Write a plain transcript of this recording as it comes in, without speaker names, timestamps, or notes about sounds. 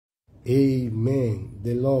Amen.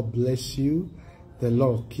 The Lord bless you. The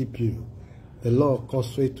Lord keep you. The Lord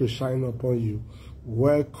cause faith to shine upon you.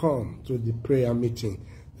 Welcome to the prayer meeting.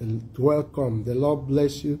 Welcome. The Lord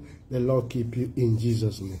bless you. The Lord keep you in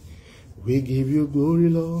Jesus' name. We give you glory,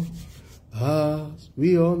 Lord, as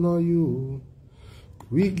we honor you.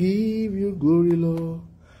 We give you glory, Lord,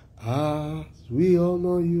 as we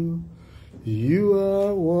honor you. You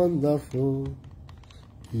are wonderful.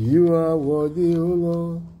 You are worthy, O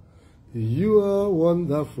Lord. You are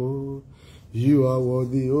wonderful. You are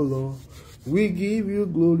worthy, O Lord. We give you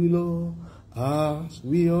glory, Lord, as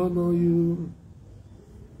we honor you.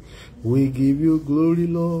 We give you glory,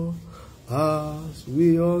 Lord, as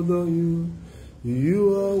we honor you.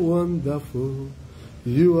 You are wonderful.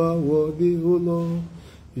 You are worthy, O Lord.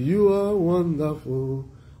 You are wonderful.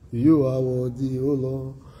 You are worthy, O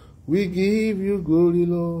Lord. We give you glory,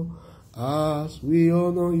 Lord, as we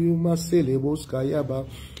honor you. Maselebos Kayaba.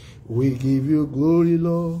 We give you glory,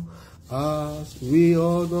 Lord, as we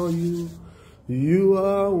honor you. You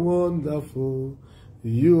are wonderful.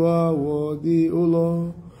 You are worthy, O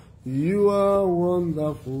Lord. You are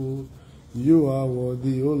wonderful. You are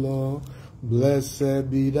worthy, O Lord. Blessed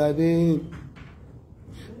be thy name.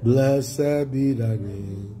 Blessed be thy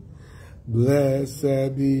name.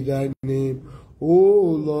 Blessed be thy name, O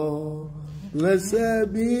Lord.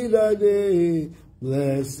 Blessed be thy name.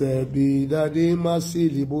 Blessed be thy name.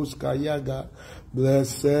 Masilibos Kayaga.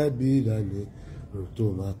 Blessed be thy name.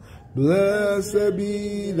 Rotoma. Blessed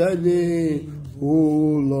be thy name, O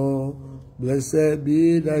Lord. Blessed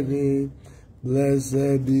be thy name.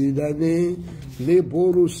 Blessed be thy name.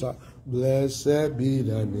 Leborusa. Blessed be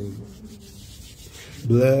thy name.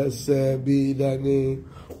 Blessed be thy name,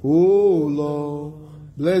 O Lord.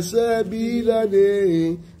 Blessed be thy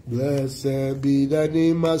name. Blessed be thy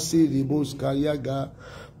name, Masilibos Kayaga.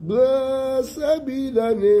 Blessed be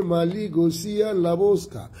thy name, Maligosia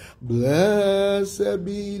Laboska. Blessed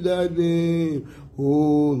be thy name,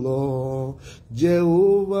 O Lord.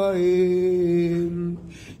 Jehovah,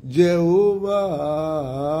 Jehovah,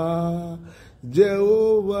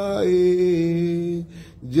 Jehovah,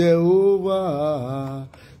 Jehovah,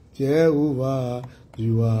 Jehovah,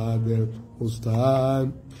 you are the Most High.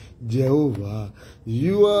 Jehovah,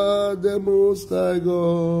 you are the Most High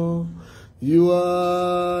God. You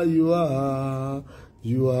are the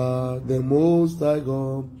Most High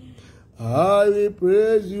God. I will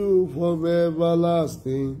praise you from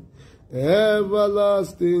everlasting,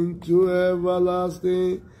 everlasting to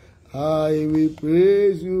everlasting. I will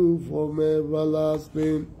praise you from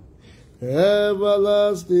everlasting,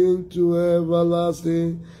 everlasting to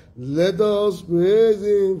everlasting. Let us praise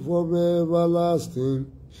him from everlasting,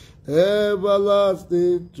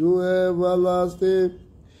 everlasting to everlasting.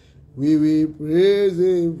 We will praise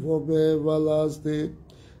him from everlasting,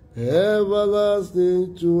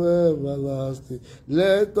 everlasting to everlasting.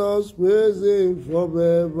 Let us praise him from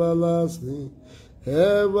everlasting,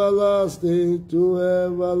 everlasting to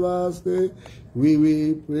everlasting. We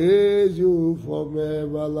will praise you from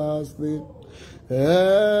everlasting,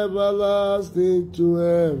 everlasting to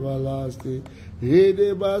everlasting.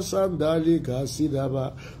 Redeba sandali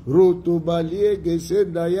gasidaba, roto baliege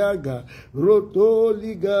sendayaga, roto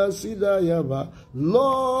liga sidayaba.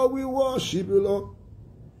 Lord, we worship you, Lord.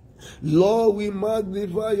 Lord, we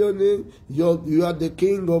magnify your name. You are the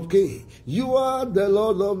King of Kings. You are the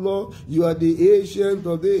Lord of Lords. You are the Ancient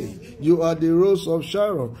of Days. You are the Rose of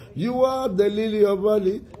Sharon. You are the Lily of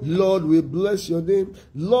Valley. Lord, we bless your name.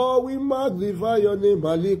 Lord, we magnify your name.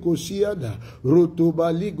 Maliko Siada, Roto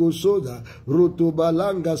Baligo Soda, Roto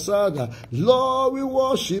Balanga Sada. Lord, we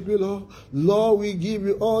worship you, Lord. Lord, we give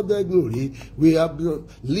you all the glory. We have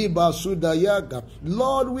Liba Sudayaga.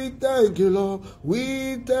 Lord, we thank you, Lord.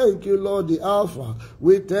 We thank you, Lord, the Alpha.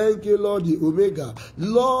 We thank you, Lord, the Omega.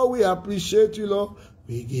 Lord, we appreciate you, Lord.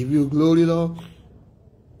 We give you glory, Lord.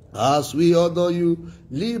 As we honor you,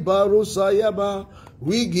 Libaro Sayaba,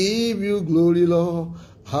 we give you glory, Lord.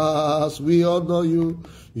 As we honor you,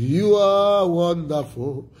 you are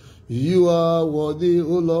wonderful. You are worthy,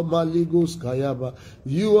 O Lord, Maligos Kayaba.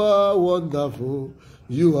 You are wonderful.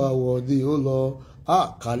 You are worthy, O Lord.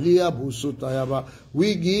 Kalia Busutayaba.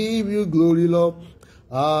 We give you glory, Lord.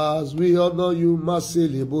 As we honor you,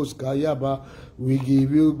 Maselebos Kayaba, we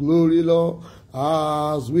give you glory, Lord.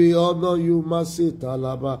 As we honor you,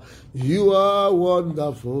 Masetalaba, you are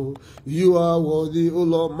wonderful. You are worthy, O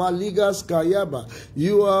Lord. Maligas Kayaba,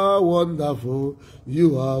 you are wonderful.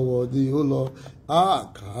 You are worthy, O Lord.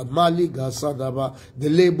 Maliga Sadaba, the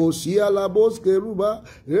Lebosia Labos Keruba,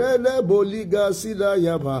 Boliga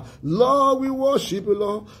Sidayaba. Lord, we worship you,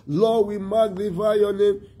 Lord. Lord, we magnify your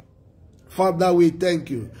name. Father, we thank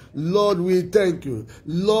you. Lord, we thank you.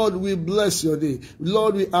 Lord, we bless your name.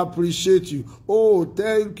 Lord, we appreciate you. Oh,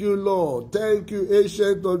 thank you, Lord. Thank you,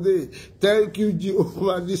 Ancient of Days. Thank you,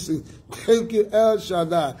 Jehovah Nissi. Thank you, El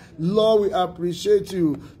Shaddai. Lord, we appreciate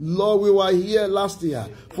you. Lord, we were here last year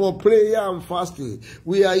for prayer and fasting.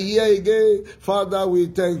 We are here again. Father, we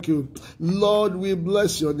thank you. Lord, we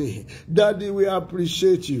bless your name. Daddy, we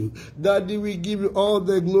appreciate you. Daddy, we give you all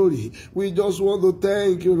the glory. We just want to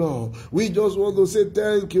thank you, Lord. We just want to say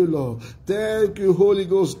thank you, Lord. Thank you, Holy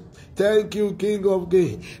Ghost. Thank you, King of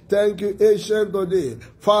Kings. Thank you, Ancient of Days.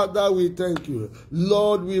 Father, we thank you.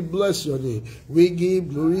 Lord, we bless your name. We give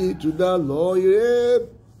glory to the Lord.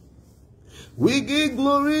 We give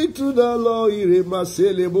glory to the Lord. Ire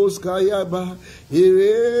maselebos kayaba.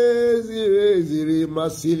 Ire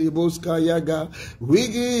maselebos kayaga. We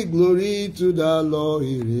give glory to the Lord.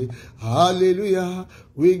 Ire. Hallelujah.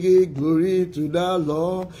 We give glory to the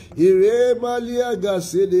Lord. Ire maliaga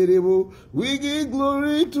sederebo. We give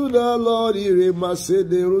glory to the Lord. Ire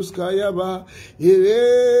masederos kayaba.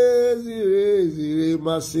 Ire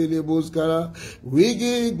maselebos kara. We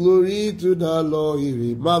give glory to the Lord.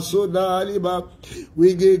 Ire masoda aliba.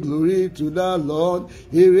 We give glory to the Lord.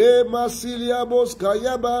 Ire masiliabos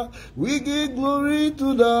kayaba. We give glory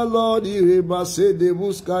to the Lord. Ire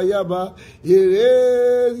masedebos kayaba.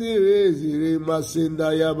 Ire masendayaba.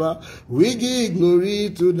 We give glory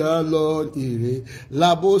to the Lord. Ire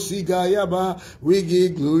labosi kayaba. We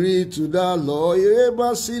give glory to the Lord. Ire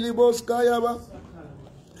masilibos kayaba.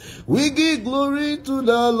 We give glory to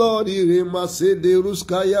the Lord. Ire masederus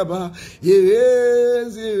kayaba. Ire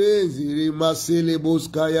maselebos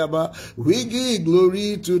kayaba. We give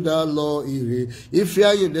glory to the Lord. Ire. If you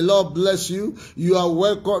are in, the Lord bless you. You are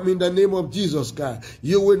welcome in the name of Jesus Christ.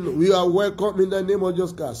 You are welcome in the name of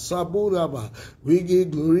Jesus Christ. Saburaba. We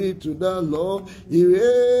give glory to the Lord.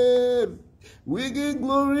 Ire. We give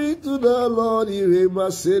glory to the Lord. Ire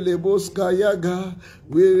maselebos kayaga.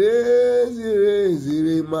 We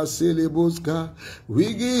maselebos ka.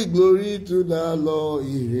 We give glory to the Lord.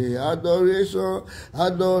 Ire adoration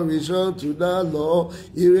to the Lord.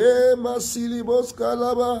 Ire maselebos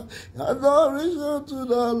kalaba. Adoration to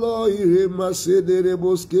the Lord. Ire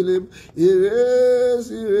maselebos kelem. Ire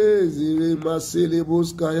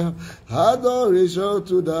maselebos kaya. Adoration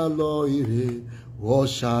to the Lord. Ire. What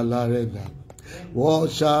shall I render?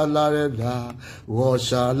 What shall I render? What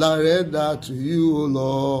shall I render to you, O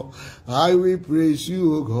Lord? I will praise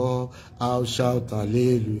you, O God. I'll shout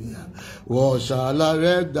hallelujah. What shall I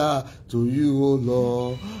render to you, O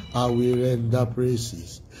Lord? I will render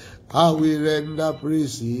praises. I will render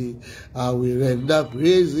praises. I will render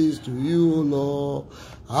praises to you, O Lord.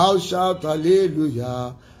 I'll shout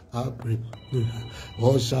hallelujah. I pray.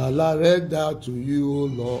 What shall I render to you, O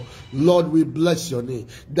Lord? Lord, we bless your name.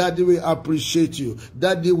 Daddy, we appreciate you.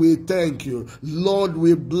 Daddy, we thank you. Lord,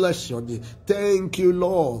 we bless your name. Thank you,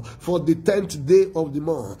 Lord, for the 10th day of the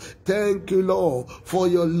month. Thank you, Lord, for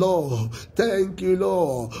your love. Thank you,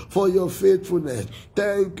 Lord, for your faithfulness.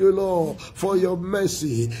 Thank you, Lord, for your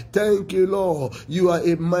mercy. Thank you, Lord. You are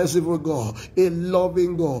a merciful God, a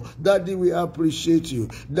loving God. Daddy, we appreciate you.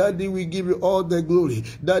 Daddy, we give you all the glory.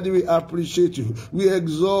 Daddy, we appreciate you. We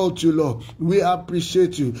exalt you, Lord. We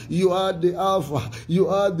appreciate you. You are the Alpha. You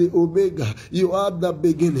are the Omega. You are the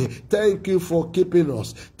beginning. Thank you for keeping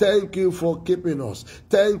us. Thank you for keeping us.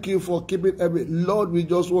 Thank you for keeping every. Lord, we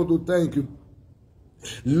just want to thank you.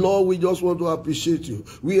 Lord, we just want to appreciate you.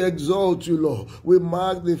 We exalt you, Lord. We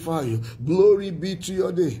magnify you. Glory be to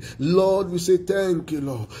your name. Lord, we say thank you,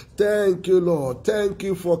 Lord. Thank you, Lord. Thank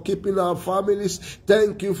you for keeping our families.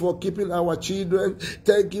 Thank you for keeping our children.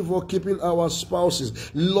 Thank you for keeping our spouses.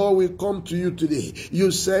 Lord, we come to you today. You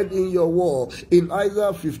said in your word, in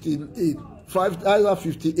Isaiah 58, Isaiah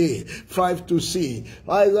 58, 5 to 6.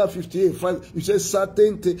 Isaiah 58, 5. You said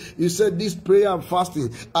certain things. You said this prayer and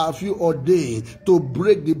fasting have you ordained to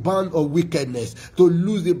break the band of wickedness, to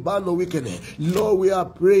lose the band of wickedness. Lord, we are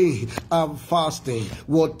praying and fasting.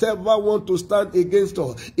 Whatever want to stand against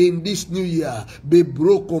us in this new year, be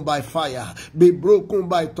broken by fire, be broken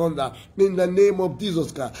by thunder. In the name of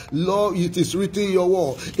Jesus Christ. Lord, it is written in your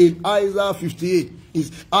word in Isaiah 58. Is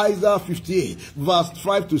Isaiah 58, verse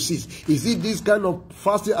 5 to 6. Is it this kind of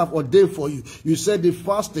fasting I've ordained for you? You said the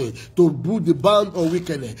fasting to break the band of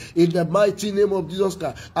wickedness. In the mighty name of Jesus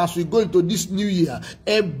Christ, as we go into this new year,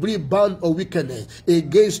 every band of wickedness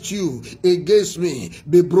against you, against me,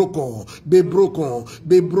 be broken, be broken,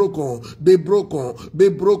 be broken, be broken, be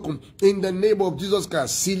broken. In the name of Jesus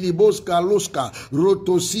Christ. Siliboska Loska,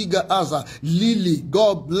 Rotosiga Aza, Lily,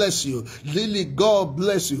 God bless you. Lily, God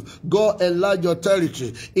bless you. God enlarge your territory.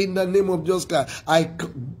 In the name of Jesus Christ,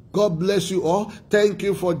 God bless you all. Thank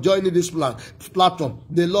you for joining this platform.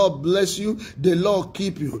 The Lord bless you. The Lord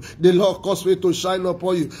keep you. The Lord cause me to shine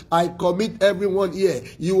upon you. I commit everyone here.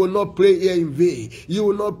 You will not pray here in vain. You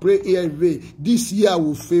will not pray here in vain. This year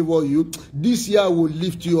will favor you. This year will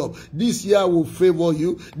lift you up. This year will favor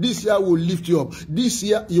you. This year will lift you up. This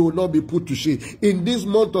year you will not be put to shame. In this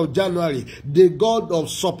month of January, the God of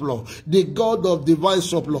surplus, the God of divine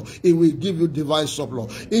surplus, He will give you divine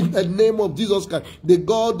surplus. In the name of Jesus Christ, the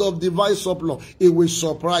God of divine surplus, He will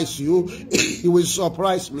surprise you. He will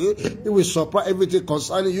surprise me. He will surprise everything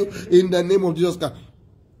concerning you. In the name of Jesus Christ.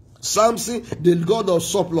 Samson, the God of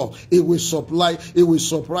surplus, He will supply, He will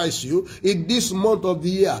surprise you. In this month of the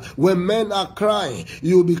year, when men are crying,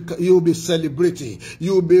 you will be celebrating,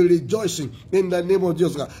 you will be rejoicing in the name of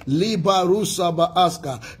Jesus. Liba rusaba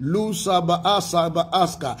aska, lusaba asaba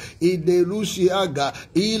aska, ide rushiaga,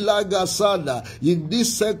 ilaga sada. In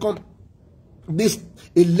this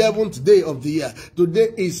 11th day of the year. Today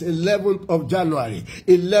is 11th of January.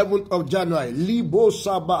 11th of January. Libo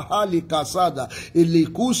sabahali kasada.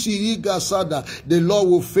 Ilikusi igasada. The Lord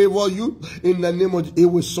will favor you in the name of, He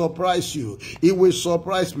will surprise you. He will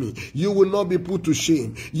surprise me. You will not be put to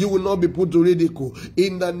shame. You will not be put to ridicule.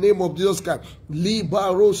 In the name of Jesus Christ.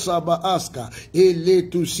 Libaro saba aska.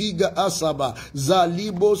 Eletusiga asaba.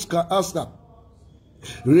 Zalibos ka aska.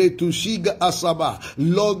 Retushiga Asaba.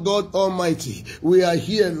 Lord God Almighty, we are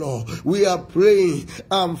here, Lord. We are praying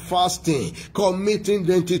and fasting, committing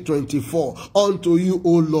 2024 unto you,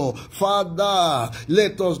 O Lord. Father,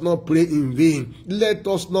 let us not pray in vain. Let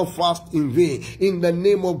us not fast in vain. In the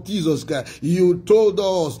name of Jesus Christ, you told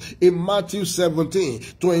us in Matthew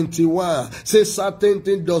 17:21, say certain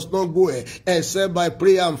thing does not go except by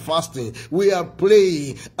prayer and fasting. We are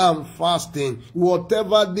praying and fasting.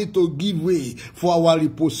 Whatever need to give way for our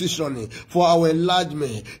repositioning, for our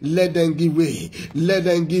enlargement, let them give way. Let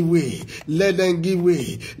them give way. Let them give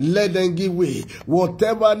way. Let them give way.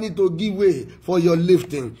 Whatever need to give way for your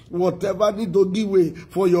lifting, whatever need to give way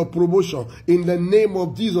for your promotion, in the name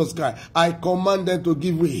of Jesus Christ, I command them to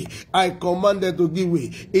give way. I command them to give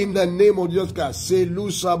way. In the name of Jesus Christ, say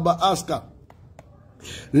Lusaba Aska.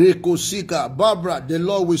 Rekosika, Barbara, the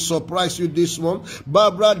Lord will surprise you this month.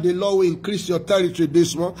 Barbara, the Lord will increase your territory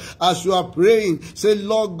this month. As you are praying, say,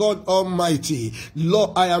 Lord God Almighty,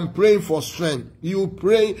 Lord, I am praying for strength. You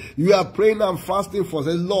are praying and fasting for,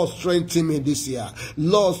 say, Lord, strengthen me this year.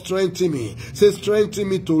 Lord, strengthen me. Say, strengthen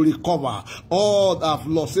me to recover all that I've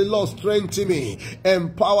lost. Say, Lord, strengthen me.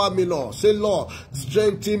 Empower me, Lord. Say, Lord,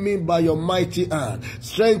 strengthen me by your mighty hand.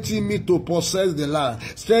 Strengthen me to possess the land.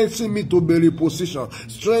 Strengthen me to be repositioned.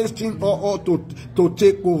 Strengthen all to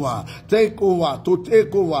take over. Take over, to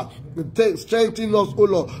take over. Strengthen us, O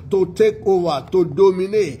Lord, to take over, to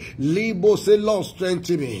dominate. Libo, say, Lord,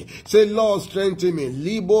 strengthen me. Say, Lord, strengthen me.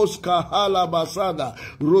 Libos kahala basada,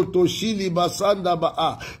 rotoshili basanda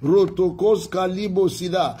ba, rotokos kalibo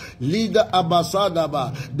sida, leader abasada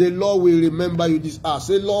ba. The Lord will remember you this hour.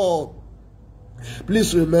 Say, Lord,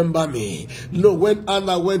 please remember me. No, when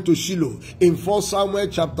Anna went to Shiloh in 1 Samuel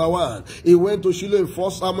chapter 1, he went to Shiloh in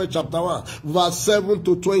 1 Samuel chapter 1, verse 7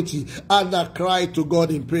 to 20. Anna cried to God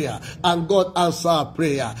in prayer, and God answered her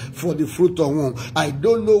prayer for the fruit of womb. I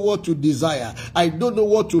don't know what to desire. I don't know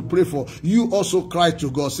what to pray for. You also cry to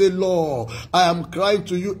God. Say, Lord, I am crying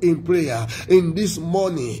to you in prayer in this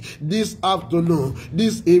morning, this afternoon,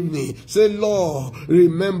 this evening. Say, Lord,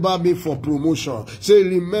 remember me for promotion. Say,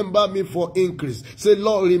 remember me for increase. Say,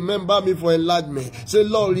 Lord, remember me for enlargement. Say,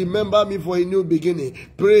 Lord, remember me for a new beginning.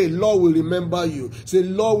 Pray, Lord will remember you. Say,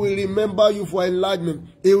 Lord will remember you for enlargement.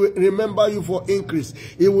 He will remember you for increase.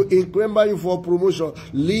 He will remember you for promotion.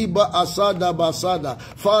 Liba asada basada.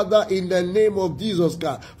 Father, in the name of Jesus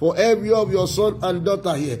God, for every of your son and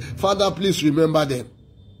daughter here, Father, please remember them.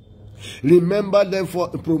 Remember them for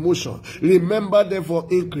promotion. Remember them for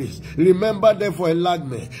increase. Remember them for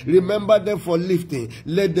enlargement. Remember them for lifting.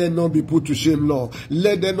 Let them not be put to shame, Lord.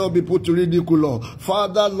 Let them not be put to ridicule, Lord.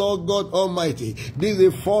 Father, Lord God Almighty, this is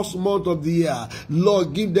the first month of the year.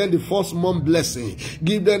 Lord, give them the first month blessing.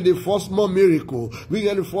 Give them the first month miracle. Give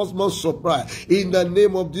them the first month surprise. In the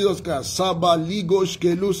name of Jesus Christ. Saba ligo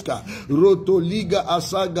shkeluska. Roto liga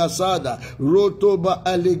asaga sada. Roto ba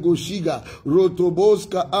alegoshiga. Roto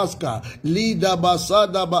boska aska. Aska, Lida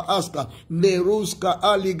Basada Baaska, Neruska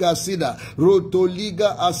Aligasida,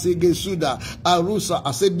 Rotoliga Asegesuda, Arusa.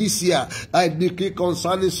 I said this year, I decree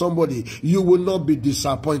concerning somebody, you will not be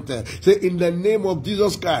disappointed. Say in the name of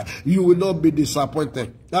Jesus Christ, you will not be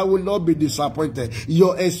disappointed. I will not be disappointed.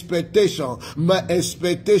 Your expectation, my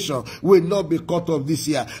expectation will not be cut off this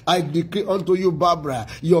year. I decree unto you, Barbara,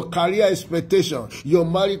 your career expectation, your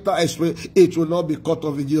marital expectation, it will not be cut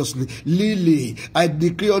off in Jesus' name. Lily, I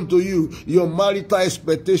decree unto you, your marital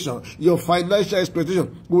expectation, your financial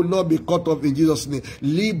expectation will not be cut off in Jesus' name.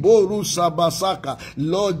 Liboru Sabasaka,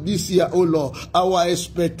 Lord, this year, oh Lord, our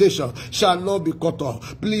expectation shall not be cut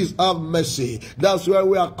off. Please have mercy. That's why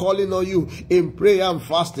we are calling on you in prayer and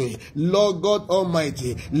fasting. Lord God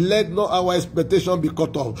Almighty, let not our expectation be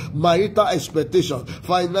cut off. Marital expectation,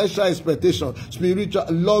 financial expectation, spiritual.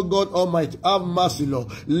 Lord God Almighty, have mercy, Lord.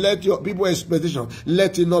 Let your people expectation,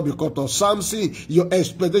 let it not be cut off. Samson, your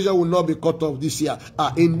expectation will not be cut off this year.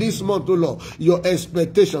 In this month, oh Lord, your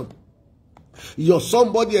expectation, your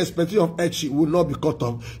somebody expectation of headship will not be cut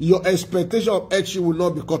off. Your expectation of headship will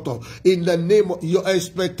not be cut off. In the name of your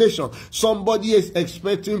expectation, somebody is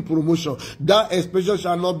expecting promotion. That expectation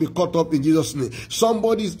shall not be cut off in Jesus' name.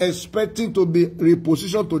 Somebody is expecting to be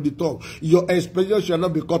repositioned to the top. Your expectation shall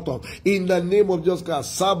not be cut off. In the name of Jesus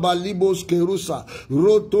Christ. Sabalibos Kerusa,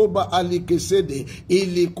 Rotoba Alikesede,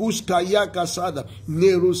 Ilikus Kayaka Sada,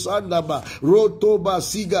 Nerusandaba, Rotoba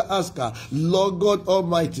Siga Aska. Lord God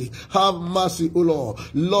Almighty, have mercy, O Lord.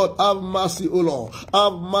 Lord, have mercy, O Lord.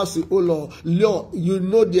 Have mercy, O Lord. Lord, you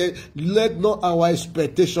know that let not our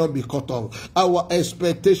expectation be cut off. Our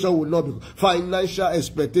expectation will not be. Financial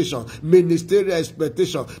expectation, ministerial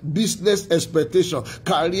expectation, business expectation,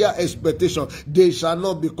 career expectation, they shall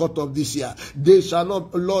not be cut off this year. They shall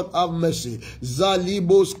not. Lord, have mercy.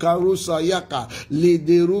 Zalibos Karusa Yaka,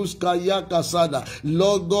 Liderus Kayaka Sada.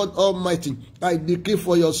 Lord God Almighty, I decree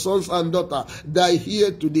for your sons and daughters that are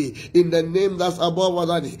here today in the name that's above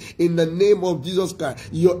our name. In the name of Jesus Christ,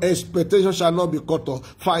 your expectation shall not be cut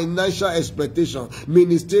off. Financial expectation,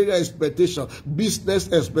 ministerial expectation,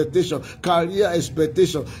 business expectation, career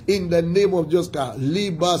expectation. In the name of Jesus Christ,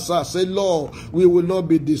 Libasa, say, Lord, we will not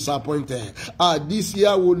be disappointed. This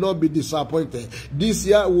year will not be disappointed. This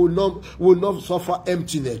year will not suffer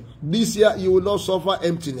emptiness. This year you will not suffer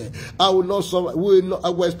emptiness. I will not suffer.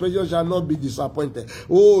 Our expectation shall not be disappointed.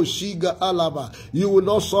 Oh, Shiga Alaba, you will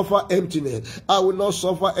not suffer emptiness. I will not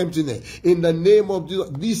suffer emptiness. In the name of Jesus,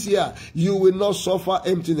 this year you will not suffer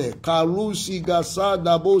emptiness. Karusi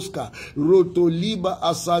Gasada Boska, Rotoliba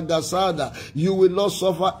Asagasada, you will not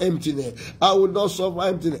suffer emptiness. I will not suffer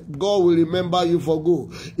emptiness. God will remember you for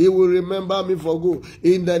good. He will remember me for good.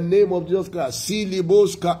 In the name of Jesus Christ,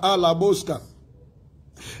 Siliboska Alaboska.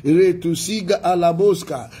 Retusiga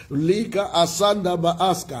alaboska, lika asanda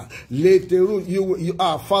baaska, leteru. You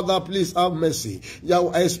are Father, please have mercy.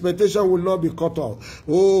 Your expectation will not be cut off.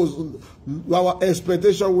 Oh, our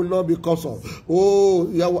expectation will not be cut off. Oh,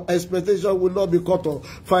 your expectation will not be cut off.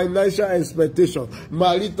 Financial expectation,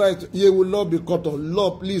 marital, you will not be cut off.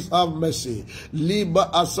 Lord, please have mercy.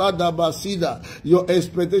 Liba asada basida, your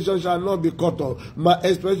expectation shall not be cut off. My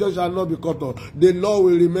expectation shall not be cut off. The Lord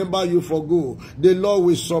will remember you for good. The Lord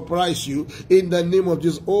will surprise you in the name of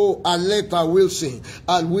Jesus. Oh, Aleta Wilson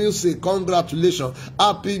and Wilson, congratulations.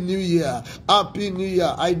 Happy New Year. Happy New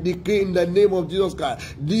Year. I decree in the name of Jesus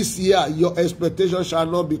Christ, this year your expectation shall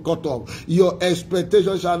not be cut off. Your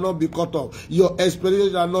expectation shall not be cut off. Your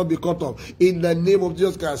expectation shall not be cut off. In the name of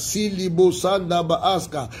Jesus Christ. Silibo Sanda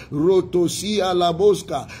Baaska, Rotosia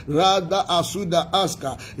Laboska, Rada Asuda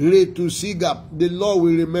Aska, Retusiga. The Lord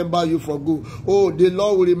will remember you for good. Oh, the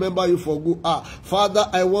Lord will remember you for good. Father,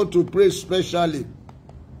 I want to pray specially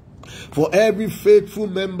for every faithful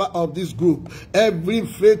member of this group. Every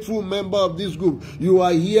faithful member of this group. You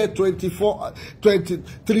are here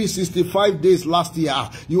 365 days last year.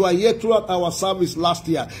 You are here throughout our service last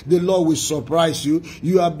year. The Lord will surprise you.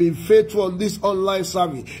 You have been faithful on this online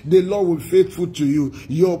service. The Lord will be faithful to you.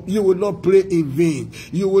 You will not pray in vain.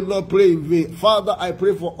 You will not pray in vain. Father, I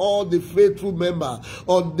pray for all the faithful members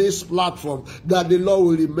on this platform that the Lord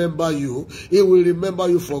will remember you. He will remember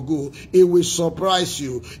you for good. He will surprise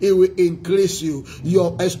you. He will increase you.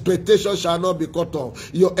 Your expectation shall not be cut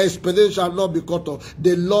off. Your expectation shall not be cut off.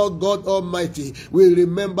 The Lord God Almighty will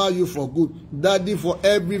remember you for good. Daddy, for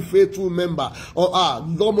every faithful member,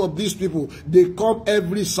 some of these people, they come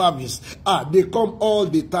every service. They come all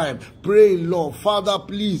the time. Praying, Lord, Father,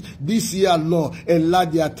 please, this year, Lord,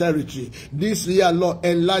 enlarge their territory. This year, Lord,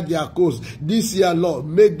 enlarge their coast. This year, Lord,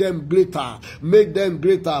 make them greater. Make them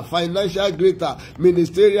greater. Financial greater.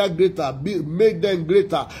 Ministerial greater. Make them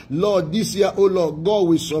greater. Lord, this year, oh Lord, God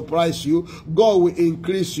will surprise you. God will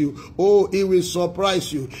increase you. Oh, He will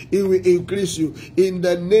surprise you. He will increase you. In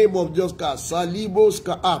the name of Jesus Christ. Salibos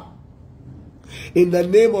Ka'ap. In the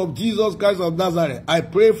name of Jesus Christ of Nazareth, I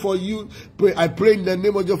pray for you. I pray in the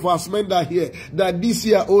name of Jesus for us men that here, that this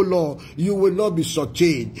year, oh Lord, you will not be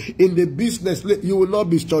shortchanged. In the business, you will not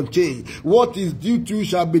be shortchanged. What is due to you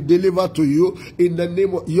shall be delivered to you. In the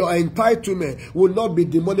name of your entitlement will not be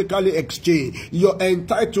demonically exchanged. Your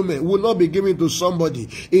entitlement will not be given to somebody.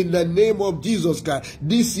 In the name of Jesus Christ,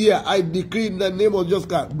 this year I decree in the name of Jesus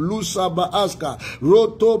Christ, Blusaba Aska,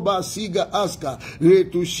 Rotoba Siga Aska,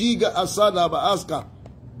 Retushiga Asada Aska.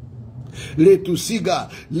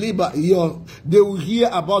 Letusiga, Liba, they will hear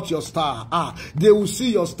about your star. They will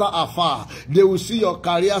see your star afar. They will see your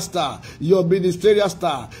career star, your ministerial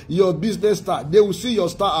star, your business star. They will see your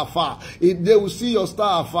star afar. They will see your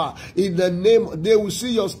star afar. In the name, they will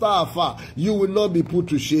see your star afar. You will not be put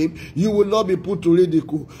to shame. You will not be put to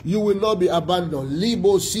ridicule. You will not be abandoned.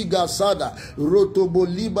 Libo Siga Sada, Rotobo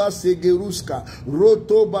Liba Segeruska,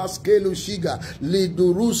 Rotoba Skelushiga,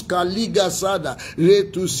 Liduruska Liga Sada,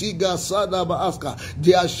 Retusiga Sada Baaska.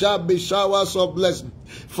 There shall be showers of blessing.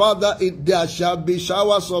 Father, there shall be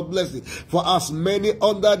showers of blessing for as many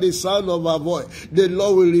under the sound of our voice. The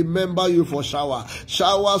Lord will remember you for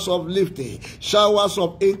showers of lifting, showers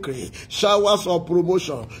of increase, showers of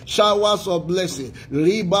promotion, showers of blessing.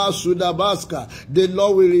 Riba Sudabaska. The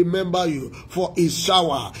Lord will remember you for His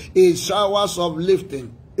showers of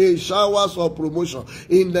lifting, a showers of promotion.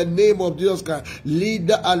 In the name of Jesus Christ,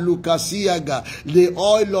 leader Alukasiaga, the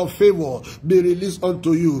oil of favor be released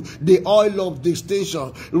unto you. The oil of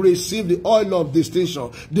distinction, receive the oil of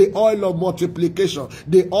distinction, the oil of multiplication,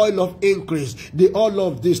 the oil of increase, the oil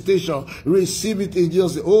of distinction. Receive it in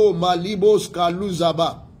Jesus' name. Oh, Malibos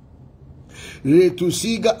Kaluzaba.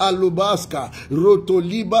 Retusiga alubaska,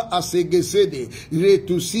 rotoliba asegesede,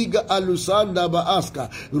 retusiga alusanda baaska,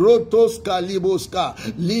 rotoska liboska,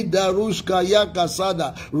 lidarushka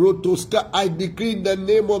yakasada, rotoska. I decree in the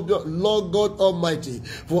name of the Lord God Almighty,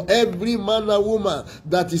 for every man and woman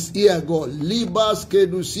that is here, God, libas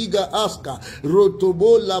kedusiga aska,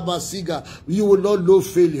 rotobo labasiga, you will not know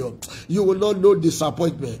failure, you will not know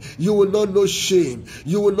disappointment, you will not know shame,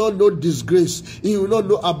 you will not know disgrace, you will not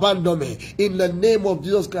know abandonment. In the name of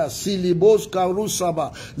Jesus Christ, Silibos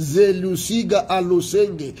Karusaba, Zelusiga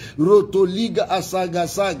Alusenge, Rotoliga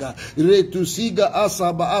Asagasaga, Retusiga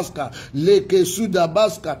Asaba Aska, Lekesuda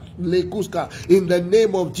Baska, Lekuska. In the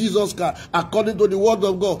name of Jesus Christ, according to the word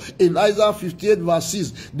of God, in Isaiah 58 verse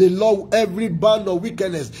 6, the Lord, every band of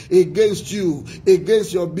wickedness against you,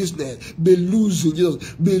 against your business, be loose in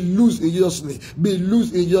Jesus, be loose in Jesus' name, be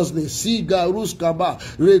loose in Jesus' name. Siga Ruskaba,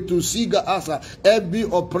 Retusiga Asa, every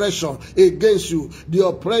oppression against you, the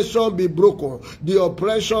oppression be broken, the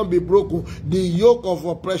oppression be broken, the yoke of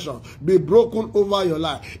oppression be broken over your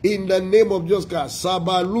life. In the name of Jesus Christ,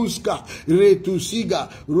 Sabaluska,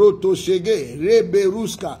 Retusiga, Rotoshege,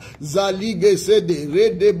 Reberuska, Zalige Sede,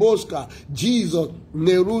 Redeboska, Jesus,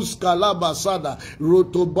 Neruska Labasada,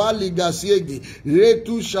 Rotobali Gasiegi,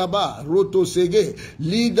 Retu Shaba, Rotosege,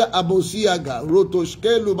 Lida Abosiaga,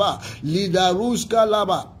 Rotoshkeluba, Lida Ruska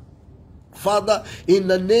Laba. Father, in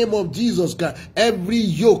the name of Jesus Christ, every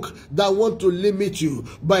yoke that want to limit you,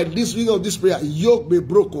 by this reading of this prayer, yoke be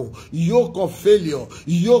broken, yoke of failure,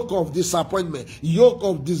 yoke of disappointment, yoke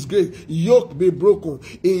of disgrace, yoke be broken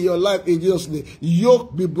in your life in Jesus' name.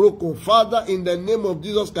 Yoke be broken. Father, in the name of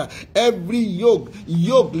Jesus Christ, every yoke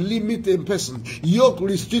limiting person, yoke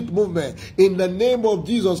restrict movement, in the name of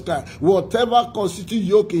Jesus Christ, whatever constitutes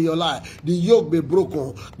yoke in your life, the yoke be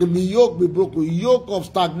broken, the yoke be broken, yoke of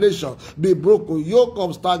stagnation be broken, yoke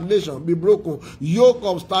of stagnation be broken, yoke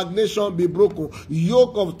of stagnation be broken,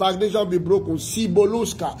 yoke of stagnation be broken.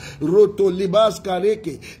 Siboluska, Rotolibaska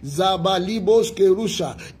Reke, Zabaliboske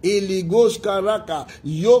Rusha, Eligoska Raka,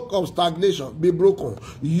 yoke of stagnation be broken,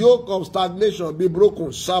 yoke of stagnation be broken.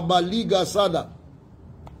 Sabaliga Sada.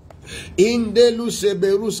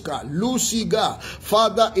 Indeluseberuska, Lusiga.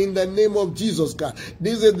 Father, in the name of Jesus Christ,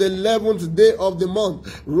 this is the 11th day of the month.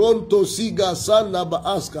 Ronto Siga Sanaba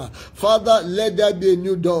Aska. Father, let there be a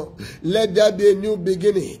new dawn. Let there be a new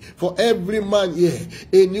beginning for every man here.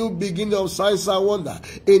 A new beginning of signs and wonder.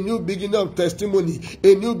 A new beginning of testimony.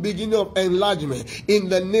 A new beginning of enlargement. In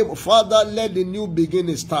the name of Father, let the new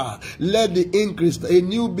beginning start. Let the increase. A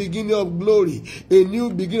new beginning of glory. A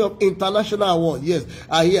new beginning of international award. Yes,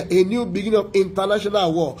 I hear. A new beginning of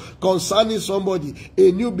international war concerning somebody.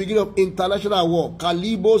 A new beginning of international war.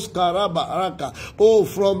 Kalibos Karaba Raka. Oh,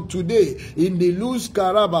 from today in the loose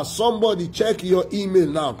Karaba, somebody check your email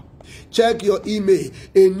now. Check your email.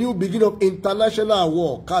 A new beginning of international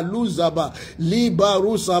war. Kaluzaba,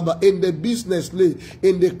 Libarusaba, in the business lane,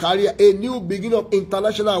 in the career. A new beginning of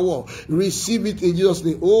international war. Receive it in Jesus'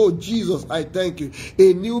 name. Oh, Jesus, I thank you.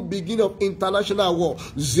 A new beginning of international war.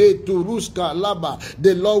 Zeturuska Laba.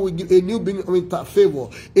 The Lord will give a new beginning of favor.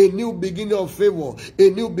 A new beginning of favor. A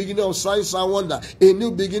new beginning of signs and wonder. A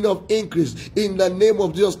new beginning of increase. In the name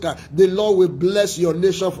of Jesus Christ, the Lord will bless your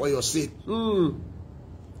nation for your sake.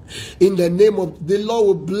 In the name of the Lord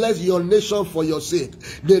will bless your nation for your sake.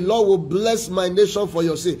 The Lord will bless my nation for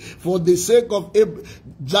your sake. For the sake of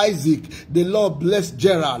Isaac, the Lord bless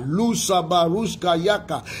Gerald. Lusaba, Ruska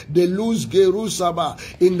Yaka, the Luz Gerusaba.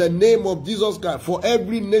 In the name of Jesus Christ, for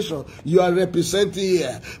every nation you are representing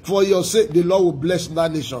here, for your sake, the Lord will bless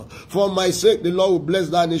that nation. For my sake, the Lord will bless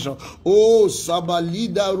that nation. Oh,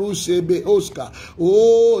 Sabalida Rusebe Oscar.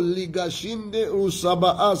 Oh, Liga Shinde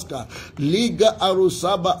Rusaba Aska. Liga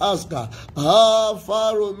Arusaba Aska.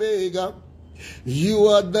 Alpha Omega. You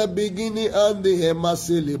are the beginning and the end.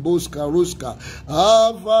 Maselebuska Ruska.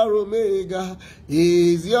 Alpha Omega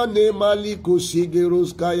is your name. Aliko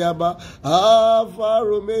Shigeruska Yaba. Alpha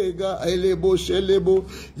Omega Elebo Shelebo.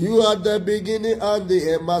 You are the beginning and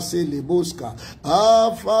the end. Maselebuska.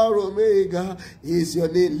 Alpha Omega is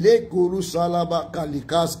your name. Lekuru Salaba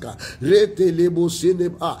Kalikaska. Rete Lebo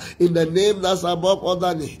Sineba. In the name that's above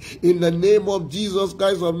other name. In the name of Jesus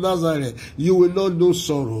Christ of Nazareth, you will not know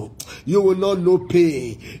sorrow. You will not know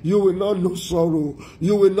pain. You will not know sorrow.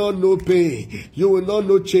 You will not know pain. You will not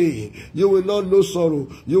know change. You will not know sorrow.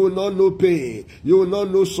 You will not know pain. You will not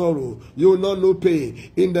know sorrow. You will not know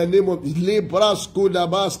pain. In the name of Lebrasko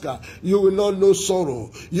Dabaska, you will not know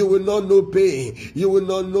sorrow. You will not know pain. You will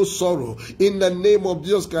not know sorrow. In the name of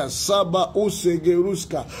Jesus Christ, Saba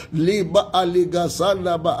Usegeruska, Liba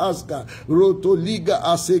Aligasanda Baaska, Roto Liga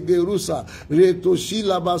Asegerusa, Reto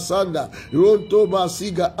Shila Basanda, Ronto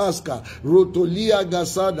Basiga Aska, Rotolia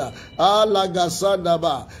Gasada, Ala Gasada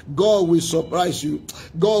Ba. God will surprise you.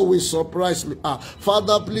 God will surprise me.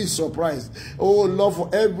 Father, please surprise. Oh Lord, for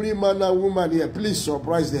every man and woman here, please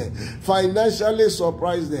surprise them. Financially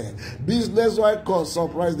surprise them. Business-wise,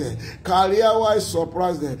 surprise them. Career-wise,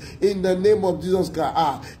 surprise them. In the name of Jesus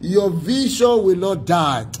Christ. Your vision will not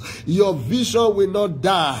die. Your vision will not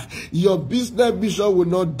die. Your business vision will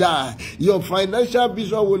not die. Your financial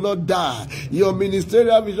vision will not die. Your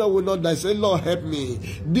ministerial vision will not die. Say, Lord, help me.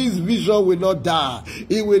 This vision will not die.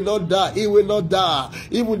 It will not die. It will not die.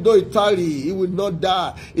 Even though it tarry, it will not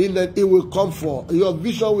die. It will come forth. Your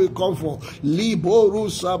vision will come forth. Liboru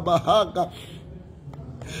Sabahaka.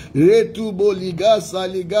 Retu boligasa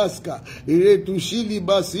ligaska, retu shili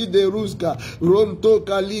baside ruska, ronto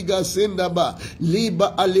kaliga sendaba,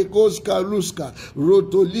 liba alekoska ruska,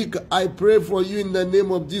 rotolika. I pray for you in the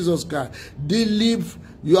name of Jesus Christ. Deliver.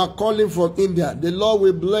 You are calling from India. The Lord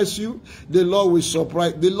will bless you. The Lord will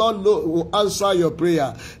surprise. The Lord will answer your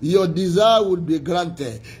prayer. Your desire will be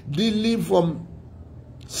granted. Deliver from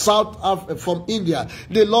South Africa, from India.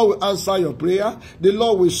 The Lord will answer your prayer. The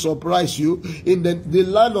Lord will surprise you. In the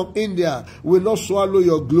land of India will not swallow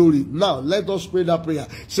your glory. Now, let us pray that prayer.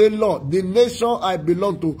 Say, Lord, the nation I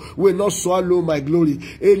belong to will not swallow my glory.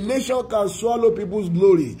 A nation can swallow people's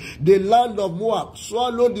glory. The land of Moab,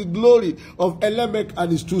 swallow the glory of Elimelech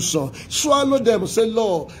and his two sons. Swallow them. Say,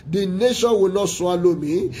 Lord, the nation will not swallow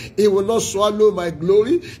me. It will not swallow my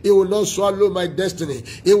glory. It will not swallow my destiny.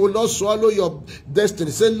 It will not swallow your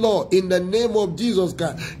destiny. Say, Lord, in the name of Jesus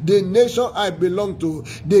Christ, the nation I belong to,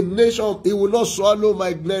 the nation, it will not swallow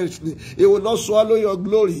my glory. It will not swallow your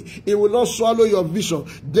glory. It will not swallow your vision.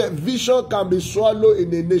 The vision can be swallowed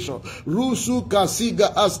in the nation. Rusu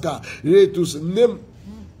Kasiga Aska Retus name.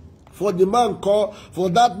 For that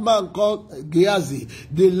man called Gehazi,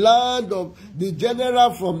 the land of the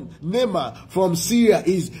general from Nema, from Syria,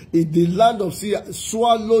 is the land of Syria,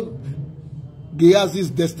 swallowed Gehazi's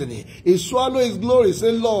destiny. He swallowed his glory.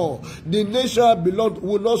 Say, Lord, the nation I belong to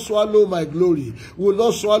will not swallow my glory, will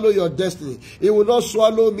not swallow your destiny. It will not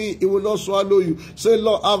swallow me. It will not swallow you. Say,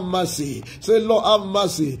 Lord, have mercy. Say, Lord, have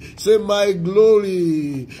mercy. Say, my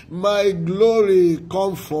glory,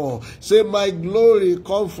 come forth. Say, my glory,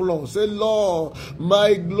 come forth. Say, Lord,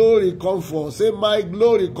 my glory, come forth. Say, my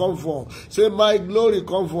glory, come forth. Say, my glory,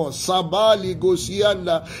 come forth. Sabali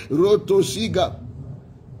Gosianda Rotoshiga.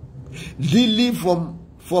 Deliver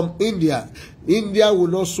from India. India will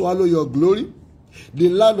not swallow your glory. The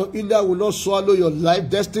land of India will not swallow your life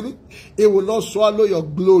destiny. It will not swallow your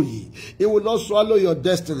glory. It will not swallow your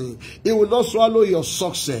destiny. It will not swallow your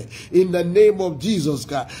success. In the name of Jesus,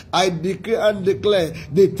 God, I declare and declare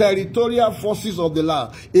the territorial forces of the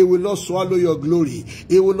land. It will not swallow your glory.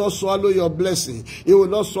 It will not swallow your blessing. It will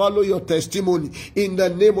not swallow your testimony. In the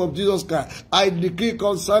name of Jesus, God, I decree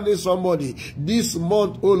concerning somebody this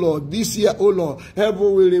month, oh Lord, this year, oh Lord, heaven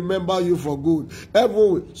will remember you for good. Heaven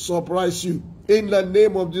will surprise you. In the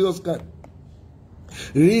name of Jesus Christ.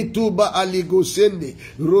 Rituba aligosende,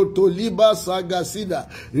 rotoliba sagasida,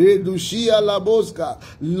 redushia laboska.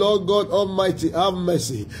 Lord God Almighty, have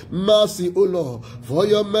mercy. Mercy, O Lord, for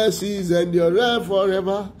your mercies endure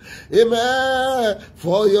forever. Amen.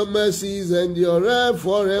 For your mercies endure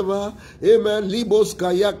forever. Amen.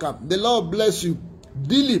 Liboska yaka. The Lord bless you.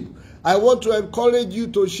 Dilip, I want to encourage you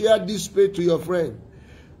to share this page to your friend.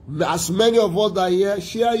 As many of us that are here,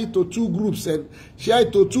 share it to 2 groups, and share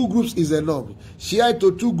it to 2 groups is enough. Share it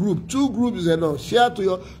to 2 groups. 2 groups is enough. Share to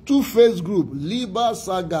your 2 face group. Liba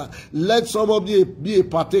Saga. Let somebody be a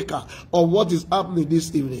partaker of what is happening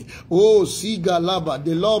this evening. Oh, Siga Laba.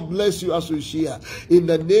 The Lord bless you as we share. In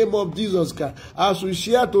the name of Jesus Christ. As we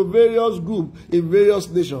share to various groups in various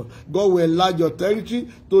nations, God will enlarge your territory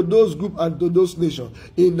to those groups and to those nations.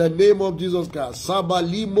 In the name of Jesus Christ.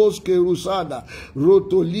 Sabalimos Kerusada.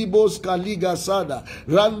 Rotoli Libos kaliga sada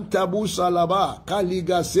rantabu salaba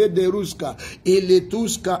kaliga sederuska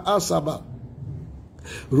eletuska asaba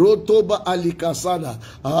rotoba alikasada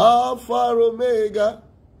Alpha Omega.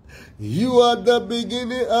 You are the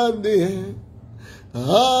beginning and the end.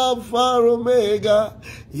 Alpha Omega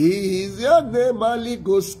is your name.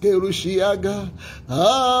 Aligos kerushiaga.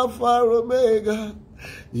 Alpha Omega.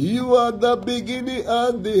 You are the beginning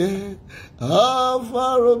and the end.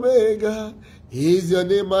 Alpha Omega is your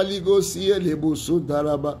name. Aligosie lebusu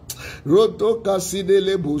daraba. Roto kaside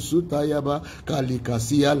lebusu tayaba.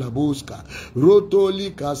 Kalikasia labuska. Roto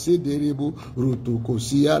likaside rebu. Roto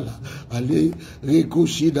kosiala. Ale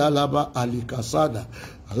rekushida laba alikasada.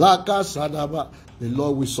 Lakasadaba. The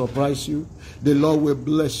Lord will surprise you. The Lord will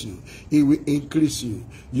bless you. He will increase you.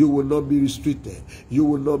 You will not be restricted. You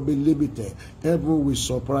will not be limited. Heaven will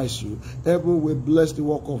surprise you. Heaven will bless the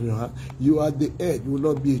work of your hand. You are the head. You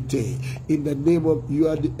will not be a tail. In the name of, you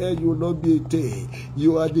are the head. You will not be a tail.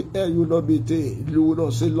 You are the head. You will not be a tail. You will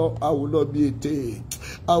not say, Lord, I will not be a tail.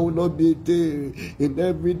 I will not be a tail. In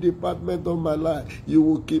every department of my life, you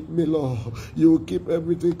will keep me, Lord. You will keep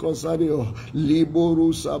everything concerning you.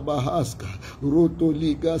 Liboru sabahaska. Roto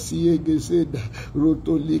liga siege seda.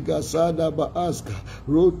 Roto liga sada baaska.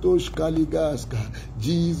 Roto shkaligaska.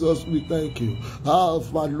 Jesus, we thank you.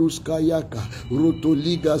 Alpha luska yaka. Roto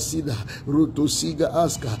liga sida. Roto siga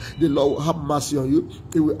aska. The Lord will have mercy on you.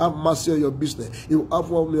 He will have mercy on your business. He will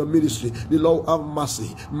have on your ministry. The Lord will have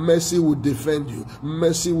mercy. Mercy will defend you.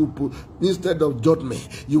 Mercy will put, instead of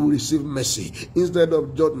judgment, you will receive mercy. Instead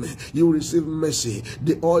of judgment, you will receive mercy.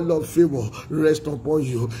 The oil of favor rest upon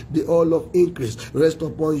you. The oil of increase rest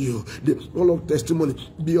upon you. The oil of testimony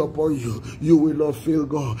be upon you. You will not fail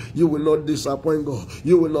God. You will not disappoint God.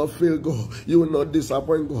 You will not fail God. You will not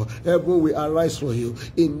disappoint God. Heaven will arise for you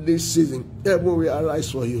in this season. Heaven will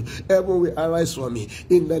arise for you. Heaven will arise for me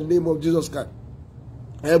in the name of Jesus Christ.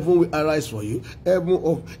 Heaven will arise for you. Heaven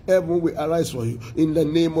will arise for you in the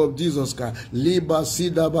name of Jesus Christ. Liba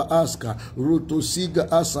sidaba aska, roto siga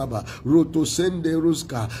asaba, roto sende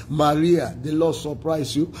ruska. Maria, the Lord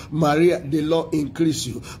surprise you. Maria, the Lord increase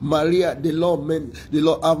you. Maria, the Lord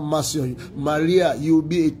have mercy on you. Maria, you will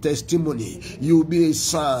be a testimony. You will be a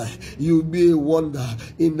sign. You will be a wonder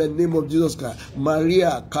in the name of Jesus Christ.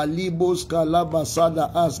 Maria, kalibos kalaba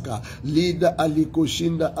sada aska, lida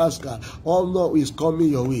alikoshinda aska. Honor is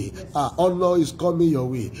coming your way. Honor is coming your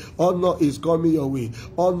way. Honor is coming your way.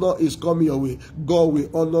 Honor is coming your way. God will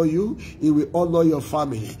honor you. He will honor your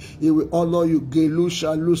family. He will honor you.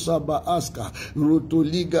 Gelusha lusaba aska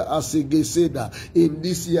rotoliga asegeseda. In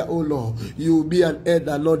this year, oh Lord, you will be an head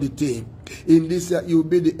and not the tail. In this year, you will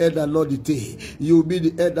be the head and not the tail. You will be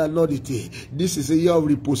the head and not the tail. This is a year of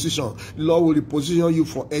reposition. The Lord will reposition you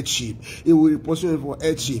for headship. He will reposition you for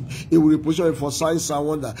headship. He will reposition you for signs and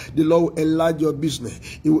wonder. The Lord will enlarge your business.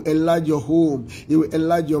 He will enlarge your home. He will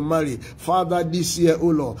enlarge your marriage. Father, this year, oh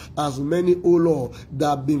Lord, as many, oh Lord, that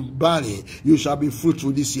have been barren, you shall be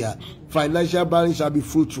fruitful this year. Financial barren shall be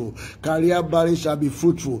fruitful. Career barren shall be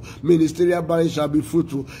fruitful. Ministerial barren shall be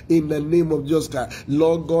fruitful. In the name of Jesus Christ,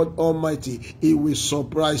 Lord God Almighty, He will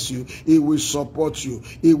surprise you. He will support you.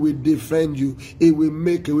 He will defend you. He will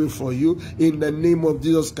make a way for you. In the name of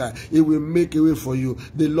Jesus Christ, He will make a way for you.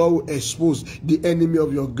 The Lord will expose the enemy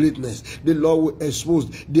of your greatness. The Lord will expose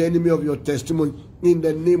the enemy of your testimony. In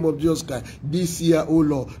the name of Jesus Christ, this year, oh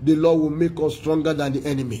Lord, the Lord will make us stronger than the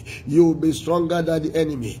enemy. You will be stronger than the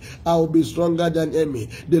enemy. I will be stronger than the enemy.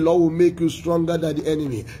 The Lord will make you stronger than the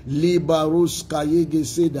enemy.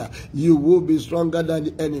 You will be stronger than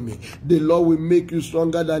the enemy. The Lord will make you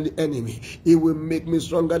stronger than the enemy. He will make me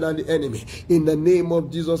stronger than the enemy. In the name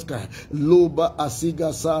of Jesus Christ. Loba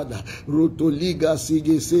asiga sada, rotoliga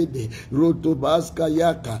sige sede, rotobaska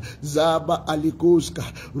yaka, zaba alikuska,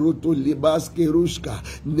 rotolibaske ruska,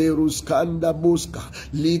 neruskanda buska,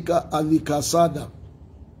 lika alikasada.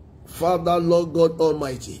 Father, Lord God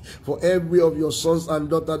Almighty, for every of your sons and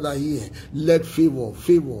daughters that are here, let favor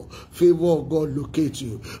of God locate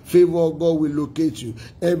you. Favor of God will locate you.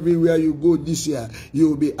 Everywhere you go this year, you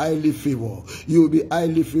will be highly favored. You will be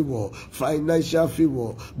highly favored. Financial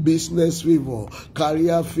favor, business favor,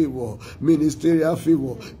 career favor, ministerial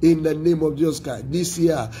favor. In the name of Jesus Christ, this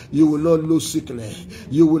year you will not know sickness.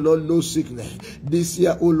 You will not know sickness. This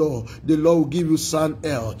year, oh Lord, the Lord will give you sound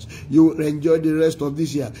health. You will enjoy the rest of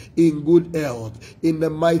this year in good health, in the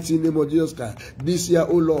mighty name of Jesus Christ. This year,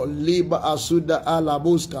 oh Lord, liba asuda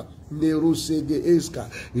alabuska, nerusege eska,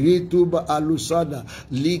 rituba alusada,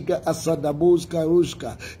 liga asadabuska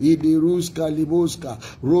ruska, idiruska libuska,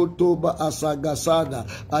 rotoba asagasada,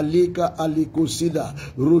 alika alikusida,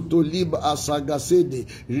 rotoliba asagasede,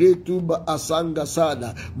 retuba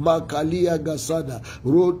asangasada, makalia gasada,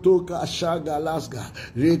 rotoka ashagalaska,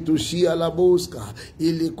 retushia labuska,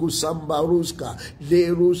 ilikusambaruska,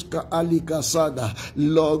 neruska alikasada.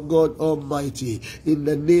 Lord God Almighty, in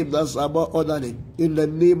the name that's above other name, in the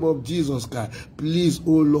name of Jesus Christ, please,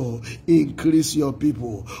 oh Lord, increase your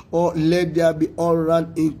people. Or let there be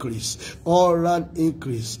all-round increase, all-round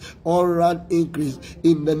increase, all-round increase.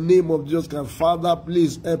 In the name of Jesus Christ, Father,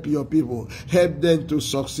 please help your people. Help them to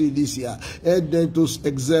succeed this year. Help them to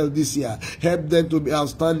excel this year. Help them to be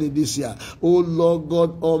outstanding this year. Oh Lord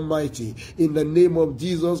God Almighty, in the name of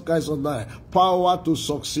Jesus Christ of Nazareth, power to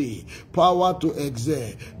succeed, power to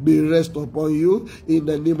excel, be rest upon you in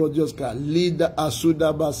the name of Jesus Christ. Leader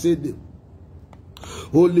Asuda Basede.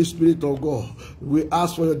 Holy Spirit of God, we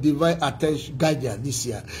ask for your divine attention, guidance this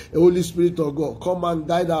year. Holy Spirit of God, come and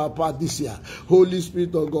guide our path this year. Holy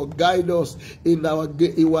Spirit of God, guide us in our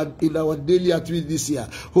daily activity this year.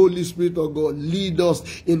 Holy Spirit of God, lead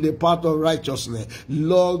us in the path of righteousness.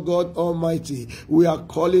 Lord God Almighty, we are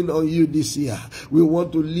calling on you this year. We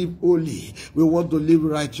want to live holy. We want to live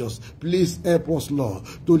righteous. Please help us, Lord,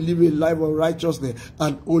 to live a life of righteousness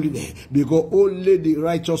and holiness, because only the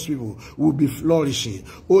righteous people will be flourishing.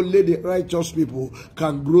 Only the righteous people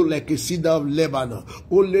can grow like a cedar of Lebanon.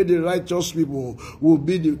 Only the righteous people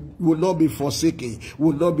will not be forsaken,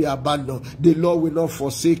 will not be abandoned. The Lord will not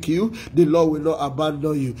forsake you. The Lord will not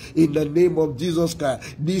abandon you. In the name of Jesus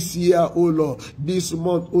Christ, this year, oh Lord, this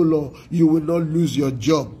month, oh Lord, you will not lose your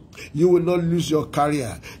job. You will not lose your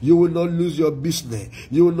career. You will not lose your business.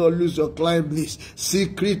 You will not lose your client list.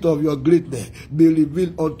 Secret of your greatness be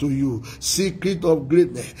revealed unto you. Secret of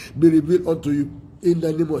greatness be revealed unto you. In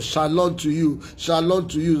the name of Shalom to you,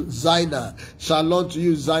 Zaina, Shalom to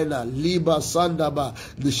you, Zaina, Liba Sandaba,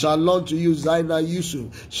 the Shalom to you, Zaina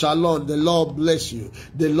Yusuf, Shalom, the Lord bless you,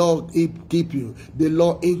 the Lord keep you, the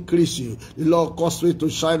Lord increase you, the Lord cause faith to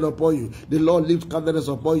shine upon you, the Lord lift countenance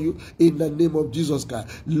upon you, in the name of Jesus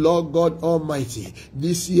Christ. Lord God Almighty,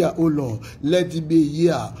 this year, O Lord, let it be a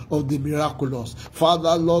year of the miraculous.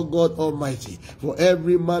 Father, Lord God Almighty, for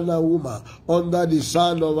every man and woman under the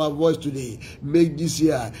sound of our voice today, make this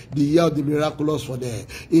year the year of the miraculous for them.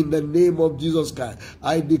 In the name of Jesus Christ,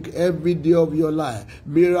 I declare every day of your life,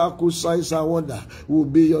 miracle, signs and wonder will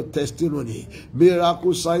be your testimony.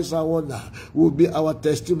 Miracle, signs and wonder will be our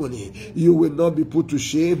testimony. You will not be put to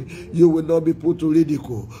shame. You will not be put to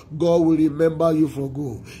ridicule. God will remember you for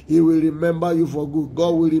good. He will remember you for good.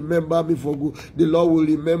 God will remember me for good. The Lord will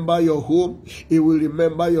remember your home. He will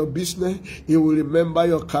remember your business. He will remember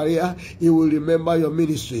your career. He will remember your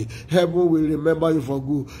ministry. Heaven will remember you for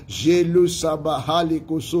good. Jelu sabahali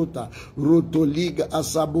kosota, rotoliga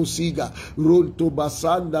asabosiga,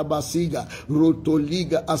 rotobasanda basiga,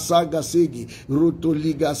 rotoliga asaga segi,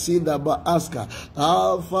 rotoliga sinda baaska,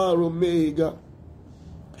 Alpha Omega.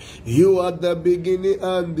 You are the beginning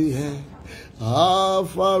and the end.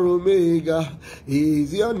 Alpha Omega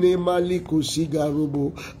is your name, Aliko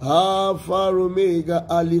Shigarubo. Alpha Omega,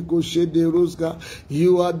 Aliko Shederuska.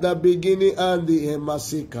 You are the beginning and the end,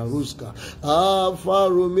 Masika Ruska. Alpha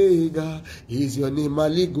Omega is your name,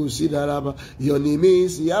 Aliko Shidaraba. Your name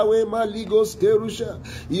is Yahweh, Maligos Kerusha.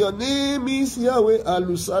 Your name is Yahweh,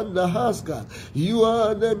 Alusanda Haska. You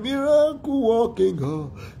are the miracle walking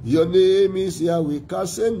God. Your name is Yahweh,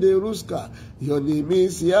 Kasende Ruska. Your name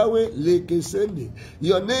is Yahweh, Leke Sende.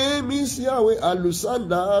 Your name is Yahweh,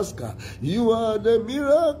 Alusanda Aska. You are the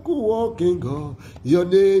miracle walking God. Your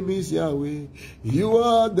name is Yahweh. You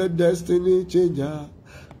are the destiny changer.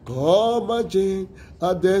 Come and change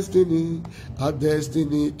our destiny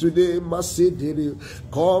today, Masidiri.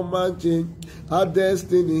 Come and change our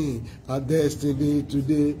destiny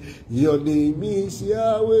today. Your name is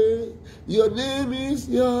Yahweh. Your name is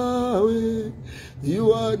Yahweh.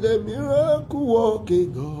 You are the miracle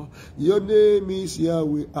walking God. Your name is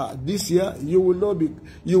Yahweh. This year you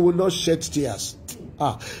will not shed tears.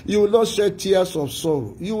 You will not shed tears of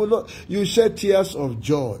sorrow. You shed tears of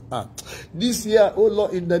joy. This year, oh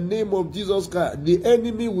Lord, in the name of Jesus Christ, the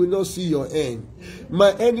enemy will not see your end.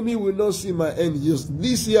 My enemy will not see my end.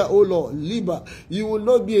 This year, oh Lord, Liba, you will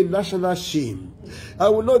not be a national shame. I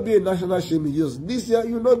will not be a national shame. This year,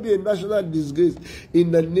 you will not be a national disgrace.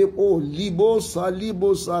 In the name of Libo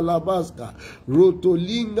Salibo Salabaska,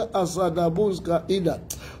 Rotolinga Asadabuska Ida.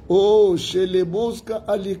 Oh, Sheleboska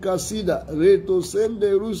Alikasida, Reto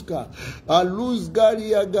Sende Ruska, Aluz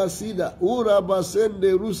Garia Gasida, Uraba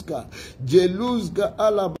Sende Ruska, Jeluzga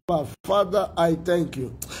Alaba. Father, I thank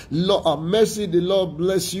you. Lord, mercy, the Lord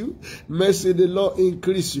bless you. Mercy, the Lord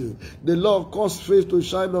increase you. The Lord cause face to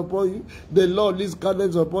shine upon you. The Lord leads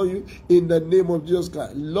countenance upon you in the name of Jesus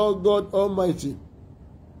Christ. Lord God Almighty,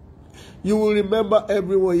 you will remember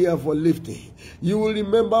everyone here for lifting. You will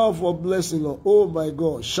remember for blessing, Lord. Oh my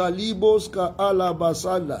God. Shaliboska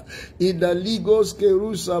alabasanda. Idaligos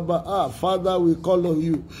kerusaba. Father, we call on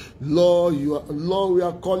you. Lord, we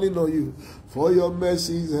are calling on you. For your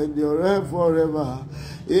mercies and your hand forever.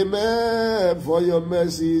 Amen. For your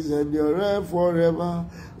mercies and your hand forever.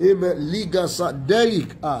 Amen. Ligasa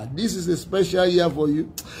Derek. This is a special year for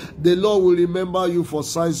you. The Lord will remember you for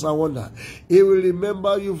signs and wonder. He will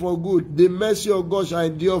remember you for good. The mercy of God shall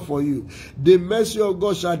endure for you. The mercy of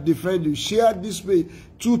God shall defend you. Share this way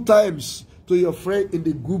 2 times to your friend in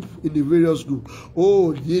the group, in the various group.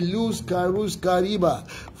 Oh, Dilus Karus Kariba,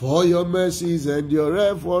 for your mercies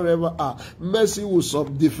endure forever. Mercy will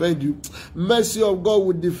defend you. Mercy of God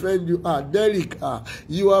will defend you. Derek,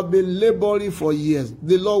 you have been laboring for years.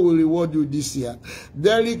 The Lord will reward you this year.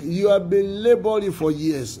 Derek, you have been laboring for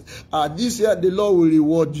years. This year the Lord will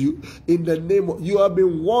reward you in the name of, you have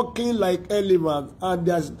been walking like elephant and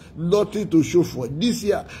there's nothing to show for. This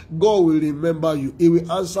year God will remember you. He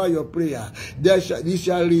will answer your prayer. He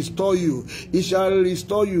shall restore you. He shall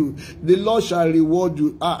restore you. The Lord shall reward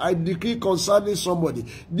you. I decree concerning somebody,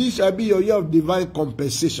 this shall be your year of divine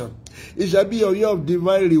compensation. It shall be your year of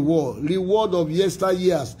divine reward. Reward of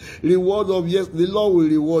yesteryears. Reward of the Lord will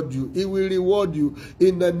reward you. He will reward you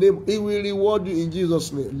in the name. He will reward you in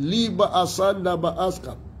Jesus' name. Liba asanda ba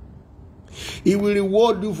aska. He will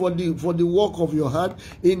reward you for the work of your hand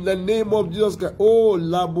in the name of Jesus Christ. Oh,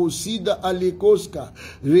 labosida alikoska,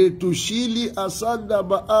 retushili asanda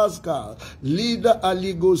baaska, lida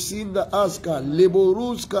aligosinda aska,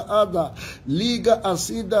 leboruska ada, liga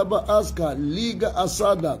asida baaska, liga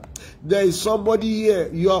asada. There is somebody here,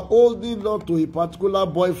 you are holding on to a particular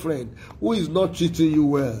boyfriend who is not treating you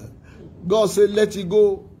well. God said, let it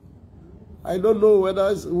go. I don't know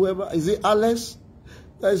whether it's whoever, is it Alice?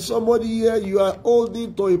 There is somebody here, you are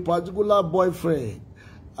holding to a particular boyfriend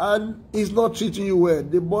and he's not treating you well.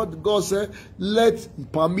 God said, let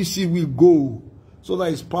permissive will go so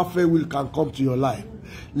that his perfect will can come to your life.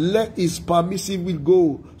 Let his permissive will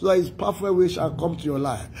go so that his perfect will shall come to your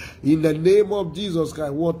life. In the name of Jesus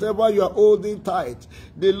Christ, whatever you are holding tight,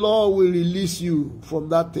 the Lord will release you from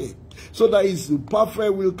that thing, so that his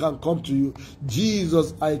perfect will can come to you.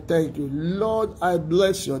 Jesus, I thank you. Lord, I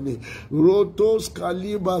bless your name. Rotos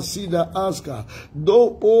Kaliba Sida Aska.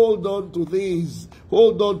 Don't hold on to things.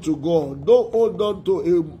 Hold on to God. Don't hold on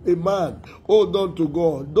to a man. Hold on to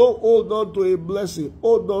God. Don't hold on to a blessing.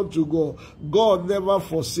 Hold on to God. God never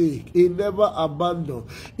forsake. He never abandon.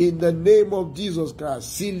 In the name of Jesus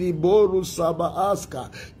Christ. Siliboru Saba Aska.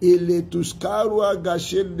 Eletuskarua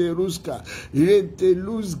Gashende Ruska.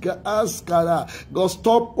 Renteluzga Askara. God,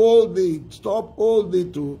 stop holding. Stop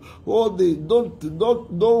holding to holding. Don't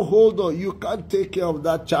hold on. You can't take care of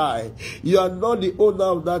that child. You are not the owner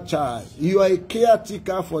of that child. You are a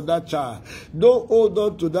caretaker for that child. Don't hold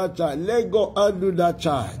on to that child. Let God God handle that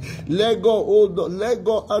child. Let God hold on. Let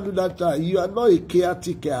God handle that child. You are not a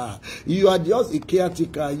caretaker. You are just a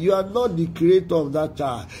caretaker. You are not the creator of that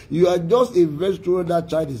child. You are just a vegetable that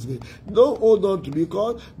child is made. Don't hold on to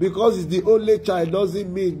because it's the only child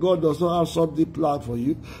doesn't mean God does not have something planned for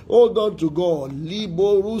you. Hold on to God.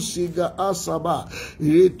 Liboru siga asaba.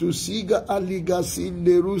 Retu siga aliga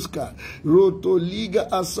sinde ruska. Roto liga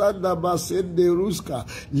asanda basende ruska.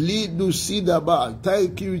 Lidu sidaba.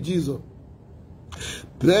 Thank you, Jesus.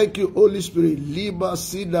 Thank you, Holy Spirit. Liba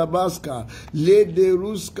Sidabaska, Lede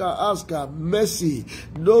Ruska Aska, mercy.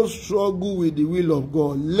 Don't struggle with the will of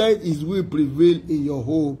God. Let His will prevail in your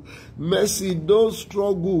home. Mercy, don't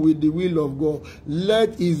struggle with the will of God.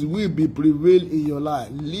 Let His will be prevail in your life.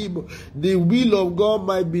 The will of God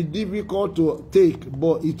might be difficult to take,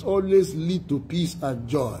 but it always leads to peace and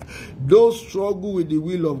joy. Don't struggle with the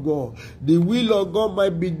will of God. The will of God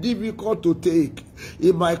might be difficult to take.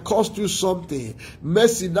 It might cost you something.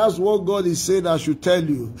 Mercy, that's what God is saying I should tell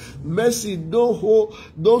you. Mercy,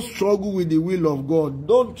 don't struggle with the will of God.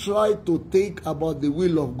 Don't try to think about the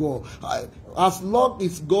will of God. As long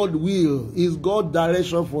as God will, is God's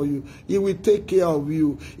direction for you, He will take care of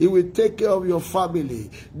you. He will take care of your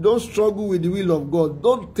family. Don't struggle with the will of God.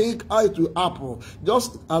 Don't think how it will happen.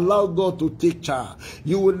 Just allow God to take charge.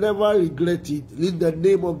 You will never regret it in the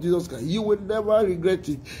name of Jesus Christ. You will never regret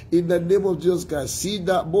it in the name of Jesus Christ. See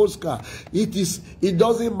that, Boska. It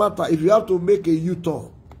doesn't matter if you have to make a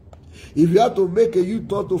U-turn. If you have to make a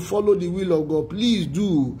U-turn to follow the will of God, please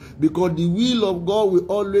do. Because the will of God will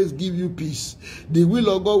always give you peace. The will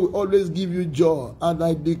of God will always give you joy. And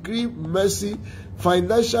I decree mercy.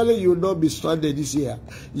 Financially, you will not be stranded this year.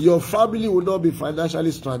 Your family will not be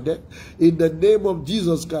financially stranded. In the name of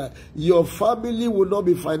Jesus Christ, your family will not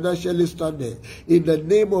be financially stranded. In the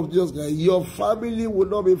name of Jesus Christ, your family will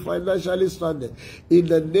not be financially stranded. In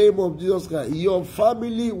the name of Jesus Christ, your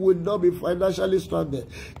family will not be financially stranded.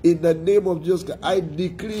 In the name of Jesus Christ, I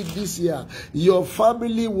decree this year, your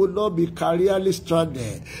family will not be careerly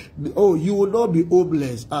stranded. Oh, you will not be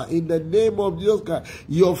homeless. In the name of Jesus Christ,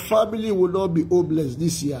 your family will not be homeless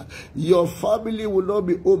this year. Your family will not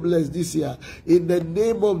be homeless this year. In the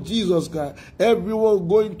name of Jesus Christ, everyone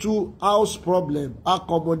going through house problem,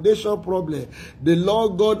 accommodation problem, the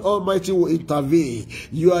Lord God Almighty will intervene.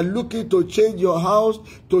 You are looking to change your house,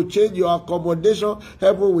 to change your accommodation,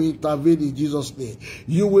 heaven will intervene in Jesus' name.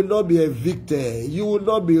 You will not be evicted. You will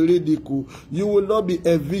not be ridiculed. You will not be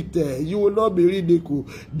evicted. You will not be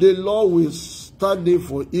ridiculed. The Lord will standing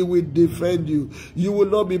for. He will defend you. You will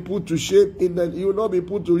not be put to shame. You will not be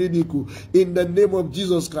put to ridicule. In the name of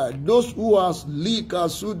Jesus Christ. Those who are Lika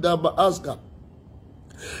Sudaba Aska,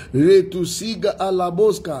 Retusiga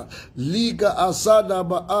Alaboska, Liga Asada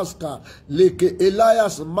Baaska, Leke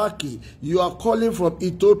Elias Maki. You are calling from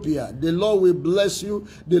Ethiopia. The Lord will bless you.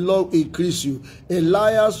 The Lord will increase you.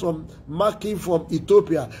 Elias from Maki from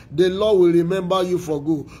Ethiopia. The Lord will remember you for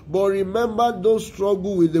good. But remember, don't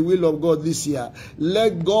struggle with the will of God this year.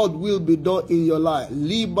 Let God's will be done in your life.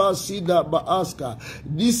 Liba Sida Baaska.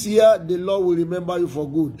 This year, the Lord will remember you for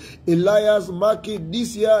good. Elias Maki,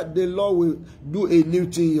 this year, the Lord will do a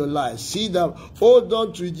new thing in your life. See that. Hold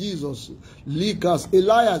on to Jesus. Likas,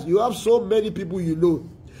 Elias, you have so many people you know.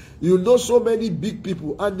 You know so many big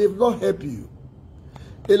people and they've not helped you.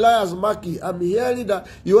 Elias Maki, I'm hearing that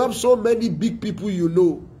you have so many big people you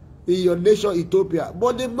know in your nation Ethiopia,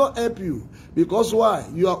 but they've not helped you. Because why?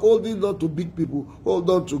 You are holding on to big people. Hold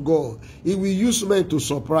on to God. He will use men to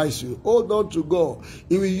surprise you. Hold on to God.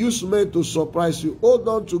 He will use men to surprise you. Hold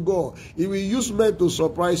on to God. He will use men to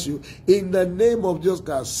surprise you. In the name of Jesus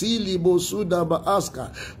Christ. Silibo Sudaba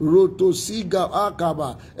Aska. Roto Siga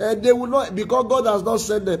Akaba. And they will not, because God has not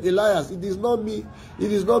sent them. Elias, it is not me.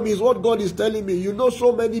 It is not me. It's what God is telling me. You know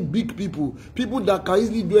so many big people. People that can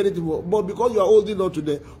easily do anything for. But because you are holding on to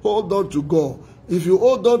them, hold on to God. If you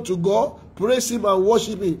hold on to God, praise Him and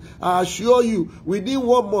worship Him, I assure you, within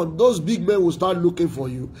 1 month, those big men will start looking for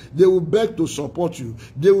you. They will beg to support you.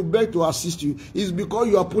 They will beg to assist you. It's because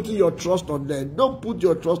you are putting your trust on them. Don't put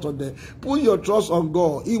your trust on them. Put your trust on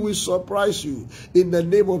God. He will surprise you in the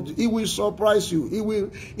name of. He will surprise you.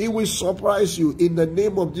 He will surprise you in the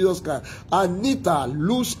name of Jesus Christ. Anita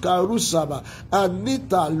Luz Karusaba.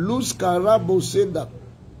 Anita Luz Karabosenda.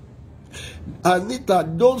 Anita,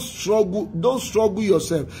 don't struggle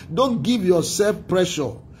yourself. Don't give yourself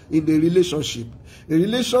pressure in the relationship. A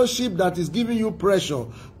relationship that is giving you pressure,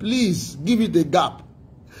 please give it a gap.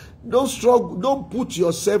 Don't struggle. Don't put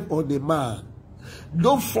yourself on a man.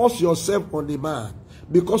 Don't force yourself on a man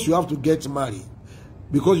because you have to get married.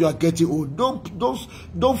 because you are getting old.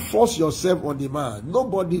 Don't force yourself on the man.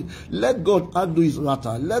 Nobody. Let God handle his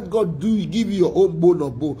matter. Let God give you your own bone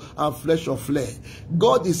of bone and flesh of flesh.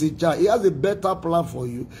 God is in charge. He has a better plan for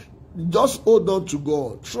you. Just hold on to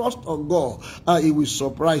God. Trust on God, and He will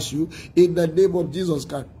surprise you in the name of Jesus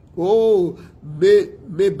Christ. Oh, Mary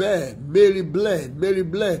Blair,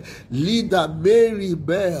 Leader Mary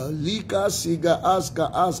Bell, Lika Siga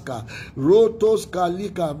Aska, Rotos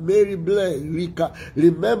Kalika, Mary Blair, Rika.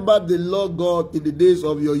 Remember the Lord God in the days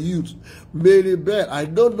of your youth. Mary Bell, I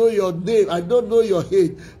don't know your name, I don't know your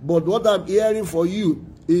age, but what I'm hearing for you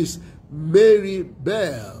is Mary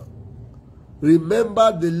Bell.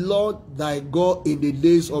 Remember the Lord thy God in the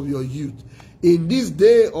days of your youth. In this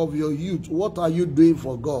day of your youth, what are you doing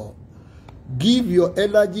for God? Give your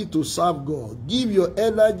energy to serve God. Give your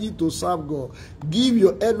energy to serve God. Give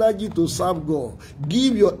your energy to serve God.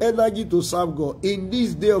 Give your energy to serve God. In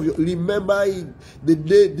this day of your, remember the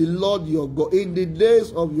day the Lord your God. In the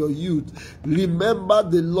days of your youth, remember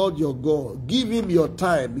the Lord your God. Give Him your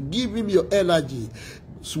time. Give Him your energy.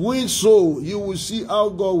 Win soul, you will see how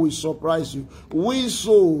God will surprise you. Win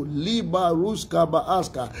soul, Liba Ruska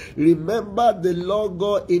Baaska. Remember the Lord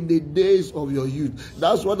God in the days of your youth.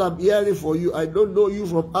 That's what I'm hearing for you. I don't know you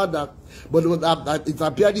from Adam, but it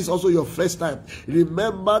appears this is also your first time.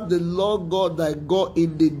 Remember the Lord God thy God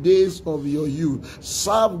in the days of your youth.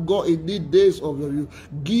 Serve God in the days of your youth.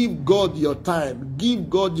 Give God your time. Give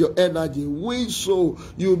God your energy. Win soul,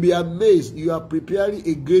 you'll be amazed. You are preparing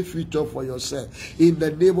a great future for yourself. In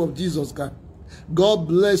the name of Jesus Christ. God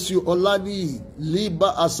bless you, Olani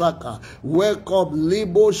Liba Asaka. Welcome,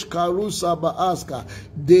 Libosh Karusa Baaska,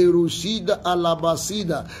 Derushida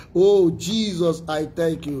Alabasida. Oh Jesus, I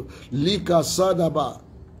thank you. Lika Sadaba.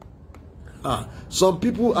 Some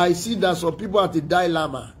people, I see that some people are at a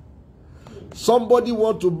dilemma. Somebody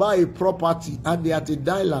want to buy a property and they are at a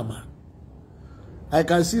dilemma. I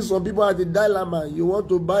can see some people at a dilemma. You want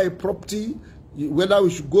to buy a property, whether we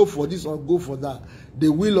should go for this or go for that. The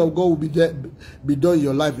will of God will be done in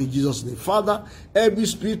your life in Jesus' name. Father, every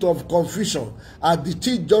spirit of confusion at the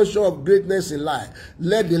chief junction of greatness in life,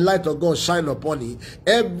 let the light of God shine upon it.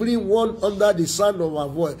 Everyone under the sound of our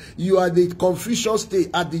voice, you are the confusion state,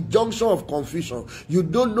 at the junction of confusion. You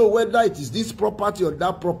don't know whether it is this property or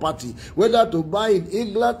that property, whether to buy in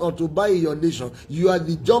England or to buy in your nation. You are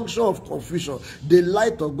the junction of confusion. The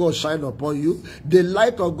light of God shine upon you. The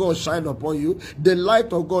light of God shine upon you. The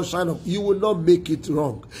light of God shine upon you. You will not make it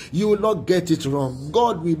wrong. You will not get it wrong.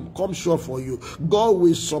 God will come sure for you. God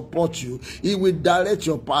will support you. He will direct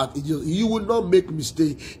your path. You will not make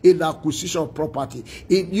mistake in acquisition of property.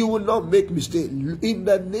 You will not make mistake. In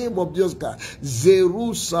the name of Jesus God.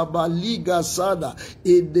 Zeru Sabaliga Sada.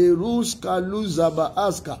 Ederus Kaluzaba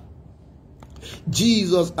Aska.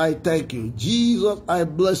 Jesus, I thank you. Jesus, I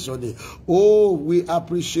bless your name. Oh, we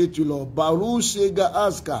appreciate you, Lord. Barushega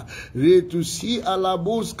aska, retusi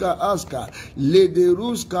alabuska aska,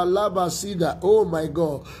 lederuska labasida. Oh my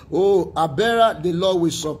God. Oh, Abera, the Lord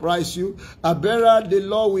will surprise you. Abera, the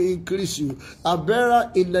Lord will increase you.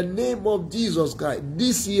 Abera, in the name of Jesus Christ,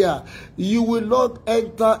 this year you will not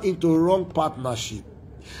enter into wrong partnership.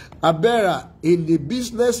 Abera, in the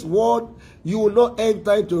business world, you will not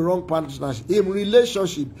enter into wrong partnership. In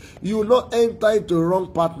relationship, you will not enter into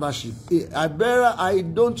wrong partnership. Abera, I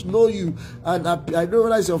don't know you, and I don't know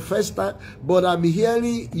whether it's your first time, but I'm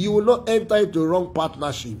hearing you will not enter into wrong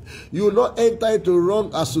partnership. You will not enter into wrong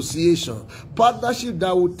association. Partnership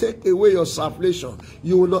that will take away your salvation,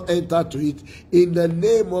 you will not enter to it. In the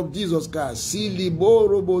name of Jesus Christ. Silibo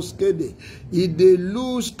roboskede,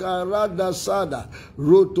 idelus karada sada,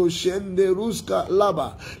 rotoshende ruska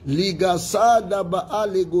laba, liga sada ba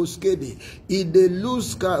alegoskede,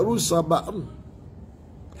 idelus karusa ba.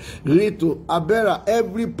 Rito Abera,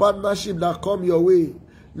 every partnership that come your way,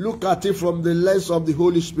 look at it from the lens of the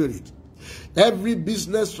Holy Spirit. Every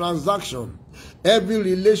business transaction, every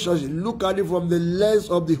relationship, look at it from the lens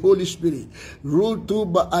of the Holy Spirit.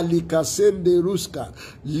 Rutuba alikasende ruska,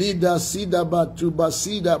 lida sida batuba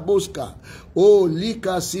sida boska. Oh,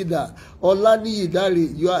 lika sida. Olani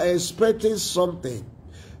Idari, you are expecting something.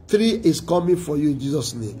 3 is coming for you in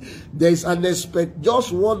Jesus' name. There is an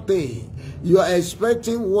just one thing. You are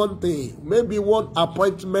expecting one thing. Maybe one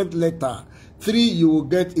appointment letter. 3 you will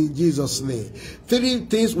get in Jesus' name. 3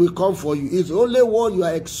 things will come for you. It's only one you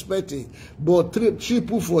are expecting, but 3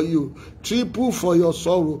 triple for you. Triple for your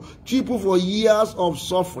sorrow. Triple for years of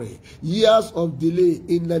suffering, years of delay.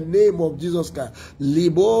 In the name of Jesus Christ.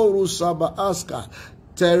 Liboru Saba Aska.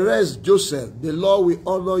 Therese Joseph, the Lord will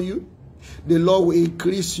honor you. The Lord will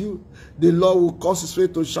increase you. The Lord will cause His face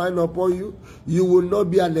to shine upon you. You will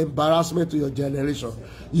not be an embarrassment to your generation.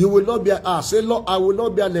 You will not be, say, Lord, I will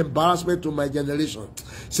not be an embarrassment to my generation.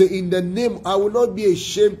 Say, in the name, I will not be a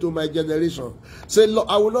shame to my generation. Say, Lord,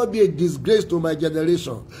 I will not be a disgrace to my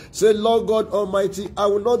generation. Say, Lord God Almighty, I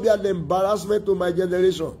will not be an embarrassment to my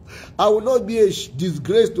generation. I will not be a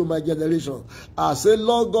disgrace to my generation. Say,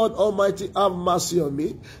 Lord God Almighty, have mercy on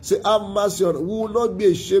me. Say, have mercy on me. We will not be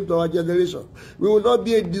a shame to our generation. We will not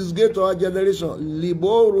be a disgrace to our generation.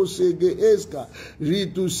 Liboro sege eska,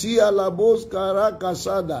 ritusia laboska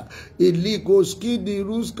rakasada, ilikoski di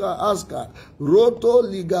ruska aska, roto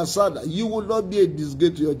ligasada. You will not be a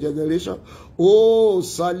disgrace to your generation. Oh,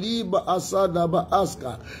 saliba asada ba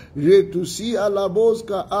aska, retusi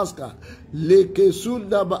alaboska aska,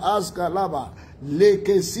 lekesunda ba aska laba,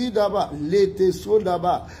 lekesida ba, letesoda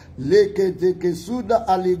ba, leketekesuda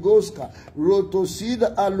aligoska,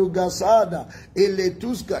 rotosida alugasada,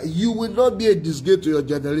 eletuska. You will not be a disgrace to your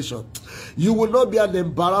generation. You will not be an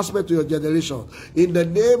embarrassment to your generation. In the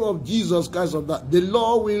name of Jesus Christ of that, the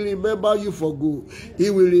Lord will remember you for good. He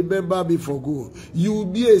will remember me for good. You will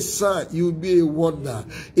be a sign. You will be a wonder.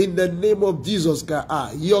 In the name of Jesus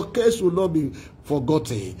Christ, your case will not be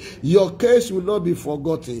forgotten. Your case will not be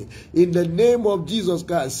forgotten. In the name of Jesus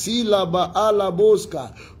Christ, silaba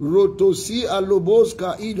alaboska, rotosi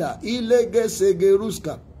aloboska ida, ilege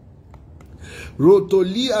segeruska,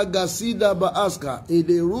 rotoli agasida baaska,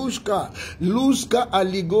 ederushka, luska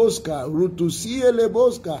aligoska, rutusi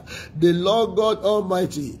eleboska. The Lord God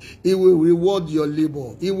Almighty, He will reward your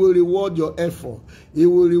labor. He will reward your effort. He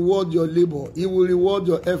will reward your labor. He will reward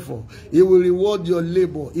your effort. He will reward your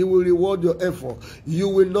labor. He will reward your effort. You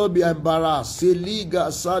will not be embarrassed. Seliga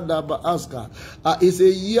sada baaska. It's a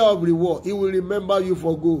year of reward. He will remember you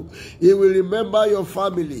for good. He will remember your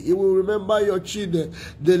family. He will remember your children.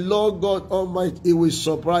 The Lord God Almighty, He will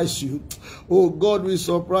surprise you. Oh, God will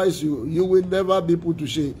surprise you. You will never be put to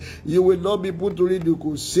shame. You will not be put to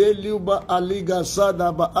ridicule. Seluba aliga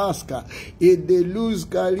sada baaska. Edeluz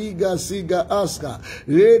kariga siga aska.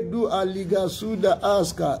 Redu aliga suda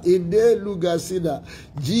aska. Inde lugasida.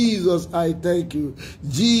 Jesus, I thank you.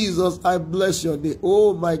 Jesus, I bless your name.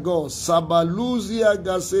 Oh my God. Sabaluzia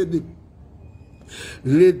gasedi.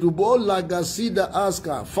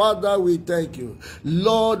 Father, we thank you.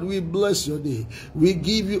 Lord, we bless your name. We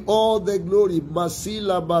give you all the glory.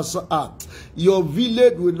 Masila Basa. Your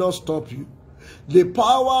village will not stop you. The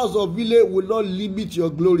powers of village will not limit your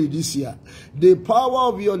glory this year. The power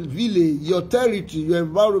of your village, your territory, your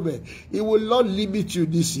environment, it will not limit you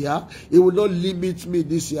this year. It will not limit me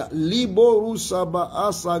this year. Libo rusaba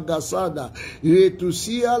asagasada,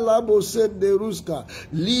 retusia labo sende ruska,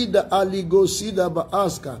 lida aligosida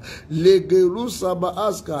baaska, legerusa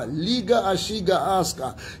baaska, liga ashiga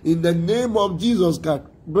aska. In the name of Jesus God,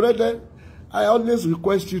 brethren, I always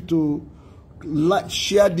request you to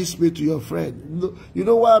share this page to your friend. You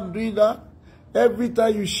know why I'm doing that? Every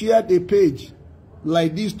time you share a page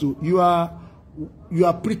like this too, you are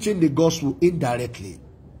preaching the gospel indirectly.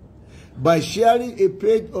 By sharing a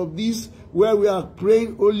page of this where we are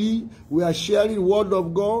praying only, we are sharing word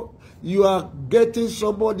of God, you are getting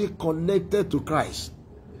somebody connected to Christ.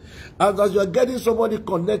 And as you are getting somebody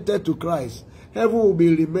connected to Christ, heaven will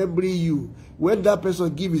be remembering you. When that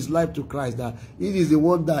person gives his life to Christ, that it is the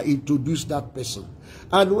one that introduced that person.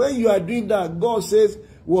 And when you are doing that, God says,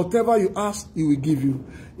 whatever you ask, He will give you.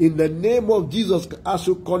 In the name of Jesus, as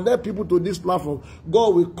you connect people to this platform,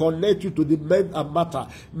 God will connect you to the men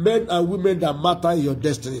and women that matter in your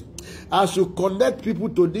destiny. As you connect people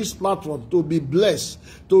to this platform to be blessed,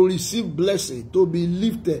 to receive blessing, to be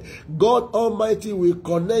lifted, God Almighty will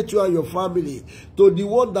connect you and your family to the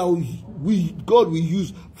one that God will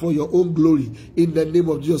use for your own glory. In the name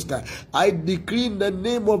of Jesus Christ, I decree in the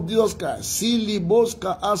name of Jesus Christ,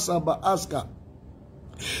 Siliboska Asaba Aska.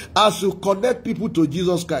 As you connect people to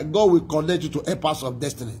Jesus Christ, God will connect you to helpers of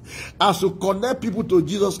destiny. As you connect people to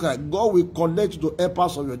Jesus Christ, God will connect you to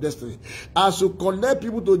helpers of your destiny. As you connect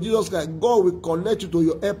people to Jesus Christ, God will connect you to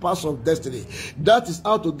your helpers of destiny. That is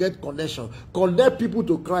how to get connection. Connect people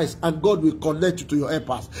to Christ and God will connect you to your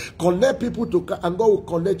helpers. Connect people to Christ and God will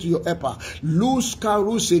connect you to your helper. Luz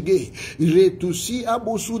karusege, retusi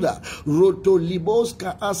abosuda,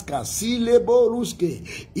 rotoliboska aska, silebo ruske,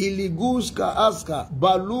 iliguska aska,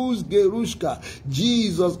 Baluz Gerushka.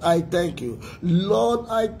 Jesus, I thank you. Lord,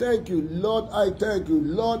 I thank you. Lord, I thank you.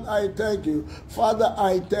 Lord, I thank you. Father,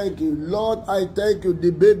 I thank you. Lord, I thank you.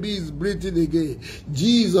 The baby is breathing again.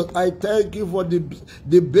 Jesus, I thank you for the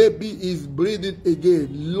baby is breathing again.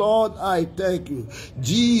 Lord, I thank you.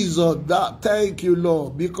 Jesus, thank you,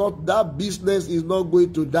 Lord, because that business is not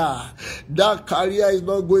going to die. That career is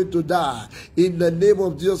not going to die. In the name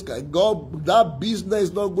of Jesus Christ, God, that business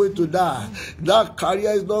is not going to die. That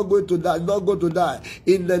career is not going to die. Not going to die.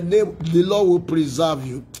 In the name, the Lord will preserve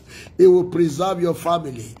you. It will preserve your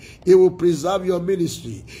family. It will preserve your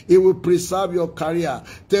ministry. It will preserve your career.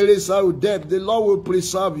 Teresa, the Lord will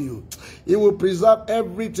preserve you. It will preserve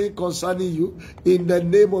everything concerning you. In the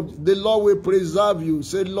name of the Lord will preserve you.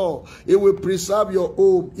 Say, Lord, it will preserve your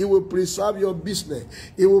home. It will preserve your business.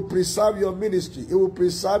 It will preserve your ministry. It will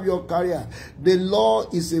preserve your career. The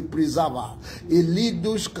Lord is a preserver.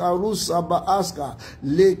 Elidush karusaba aska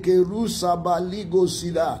lekerusaba ligo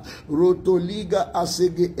sida rotoliga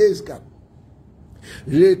asege eska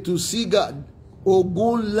retusiga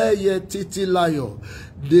ogunleye titilayo.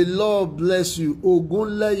 The Lord bless you.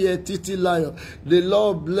 Ogunleye titilayo. The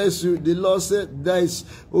Lord bless you. The Lord said, there is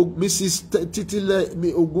Mrs. Titilayo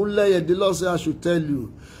Ogunleye. The Lord said, I should tell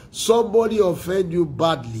you, somebody offend you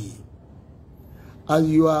badly, and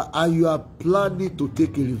you are planning to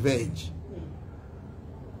take a revenge.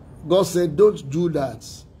 God said, don't do that.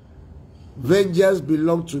 Vengeance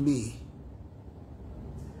belongs to me.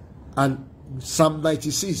 And Psalm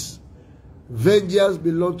 96, vengeance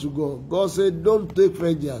belongs to God. God said, don't take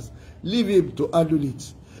vengeance. Leave him to handle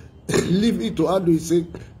it. Leave him to handle it.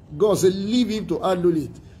 God said, leave him to handle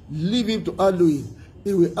it. Leave him to handle it.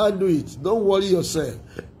 He will handle it. Don't worry yourself.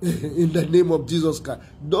 In the name of Jesus Christ.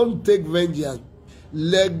 Don't take vengeance.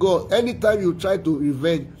 Let God. Anytime you try to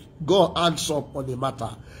revenge, God answers up on the matter.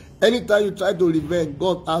 Anytime you try to revenge,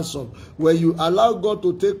 God answers. When you allow God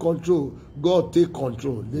to take control, God take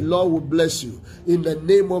control. The Lord will bless you. In the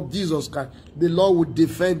name of Jesus Christ. The Lord will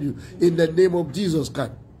defend you. In the name of Jesus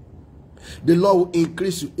Christ. The Lord will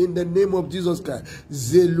increase you in the name of Jesus Christ.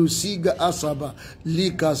 Zelusiga asaba,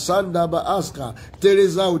 lika sandaba aska,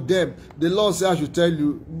 Teresa udem. The Lord says I should tell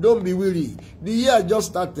you, don't be weary. The year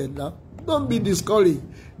just started now. Don't be discouraged.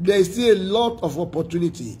 There is still a lot of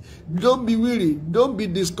opportunity. Don't be weary. Don't be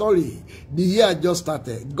discouraged. The year just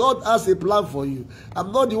started. God has a plan for you.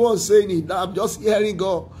 I'm not the one saying it. I'm just hearing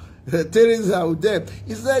God. Teresa udem.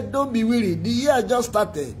 He said, don't be weary. The year just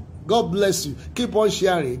started. God bless you. Keep on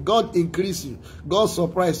sharing. God increase you. God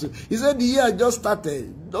surprise you. He said the year just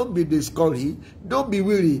started. Don't be discouraged. Don't be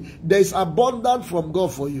weary. There is abundance from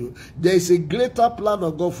God for you. There is a greater plan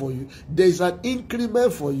of God for you. There is an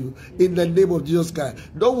increment for you in the name of Jesus Christ.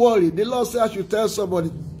 Don't worry. The Lord says I should tell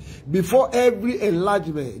somebody, before every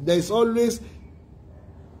enlargement, there is always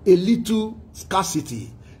a little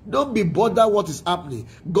scarcity. Don't be bothered what is happening.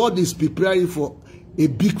 God is preparing for a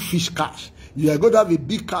big fish catch. You are going to have a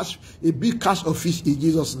big catch of fish in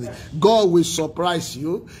Jesus' name. God will surprise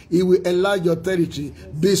you. He will enlarge your territory.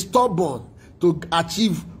 Be stubborn to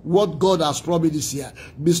achieve what God has promised this year.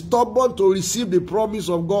 Be stubborn to receive the promise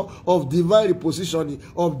of God of divine repositioning,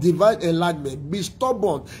 of divine enlargement. Be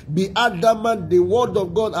stubborn. Be adamant. The word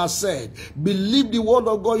of God has said. Believe the word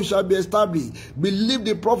of God, you shall be established. Believe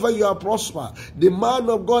the prophet, you are prosper. The man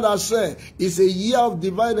of God has said, it's a year of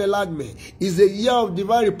divine enlargement. It's a year of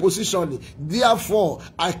divine repositioning. Therefore,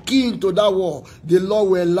 I key into that word. The Lord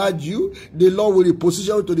will enlarge you. The Lord will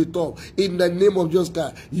reposition you to the top. In the name of Jesus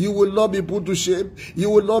Christ, you will not be put to shame. You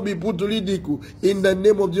will not be put to ridicule. In the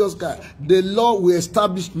name of Jesus Christ, the Lord will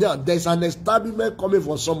establish. Now there is an establishment coming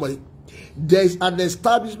for somebody. There is an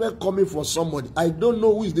establishment coming for somebody. I don't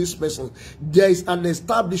know who is this person. There is an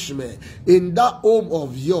establishment in that home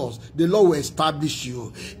of yours. The Lord will establish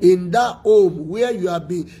you. In that home where you have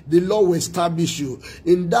been, the Lord will establish you.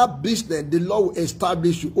 In that business, the Lord will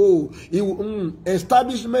establish you. Oh, it will,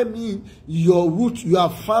 establishment means your root, your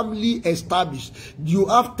family established. You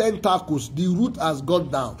have tentacles. The root has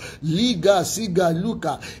gone down. Liga, Siga,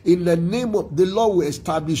 Luka. In the name of the Lord will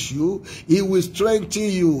establish you. He will strengthen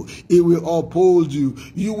you. He will uphold you.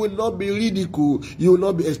 You will not be ridiculed. You will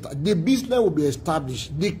not be established. The business will be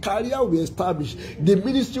established. The career will be established. The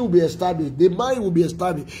ministry will be established. The mind will be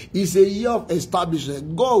established. It's a year of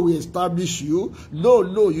establishment. God will establish you.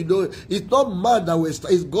 No, you don't. It's not man that will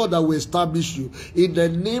establish. It's God that will establish you. In the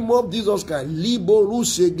name of Jesus Christ.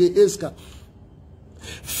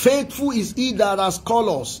 Faithful is he that has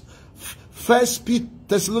called us. First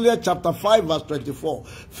Thessalonians chapter 5 verse 24.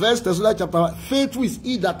 First Thessalonians chapter 5. Faithful is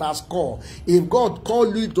he that has called. If God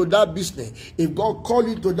called you to that business, if God called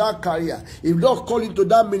you to that career, if God called you to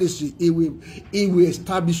that ministry, He will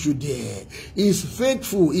establish you there. He is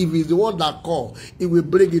faithful. If He's the one that called, He will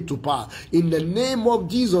bring it to pass. In the name of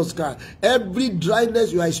Jesus Christ, every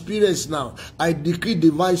dryness you are experiencing now, I decree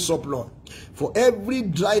divine surplus. For every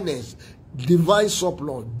dryness, divine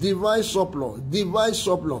surplus, divine surplus, divine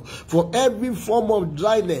surplus. For every form of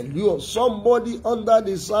dryness, somebody under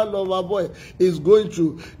the sound of our voice is going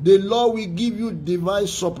through. The Lord will give you divine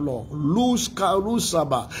surplus. Luz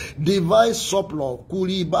karusaba, divine surplus.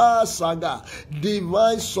 Kuriba saga,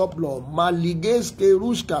 divine surplus. Maliges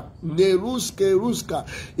keruska, nerus keruska.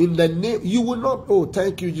 In the name, you will not. Oh,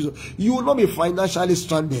 thank you, Jesus. You will not be financially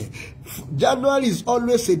stranded. January is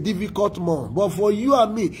always a difficult month, but for you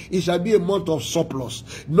and me, it shall be a month of surplus,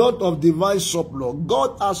 not of divine surplus.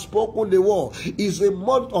 God has spoken the word. It's a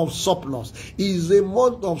month of surplus. It's a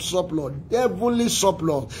month of surplus, heavenly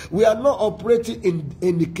surplus. We are not operating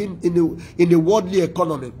in the worldly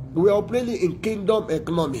economy. We are operating in kingdom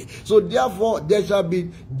economy. So therefore, there shall be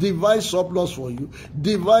divine surplus for you.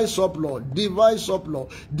 Divine surplus, divine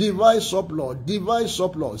surplus, divine surplus, divine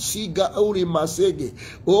surplus. Siga uri masege.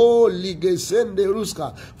 Oh, ligesende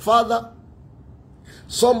ruska. Father,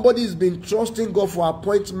 somebody's been trusting God for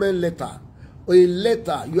appointment letter. Or a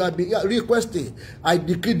letter you have been requesting. I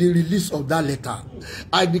decree the release of that letter.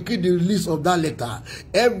 I decree the release of that letter.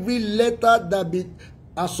 Every letter that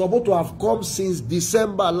are supposed to have come since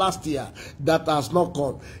December last year that has not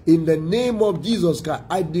come. In the name of Jesus Christ,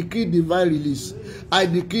 I decree divine release. I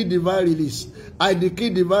decree divine release. I decree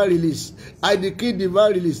divine release. I decree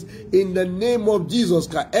divine release. In the name of Jesus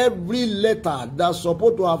Christ, every letter that's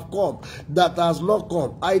supposed to have come that has not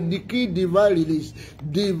come, I decree divine release.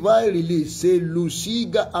 Divine release. Say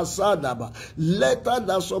Luciga Asadaba. Letter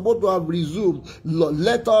that's supposed to have resumed.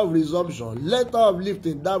 Letter of resumption. Letter of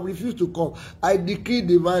lifting that refused to come. I decree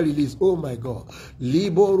divine release. Oh my God.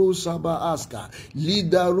 Liboru Saba Aska.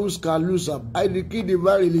 Lidaruska Lusab. I decree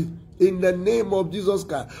divine release. In the name of Jesus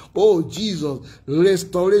Christ. Oh Jesus,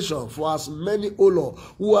 restoration for as many, oh Lord,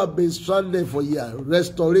 who have been stranded for years.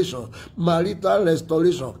 Restoration, marital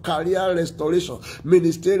restoration, career restoration,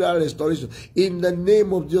 ministerial restoration. In the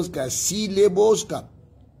name of Jesus Christ. Sileboska.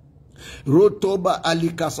 Rotoba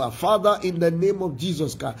Alikasa. Father, in the name of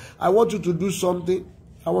Jesus Christ, I want you to do something.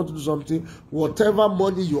 I want to do something. Whatever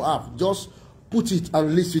money you have, just put it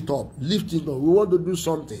and lift it up. Lift it up. We want to do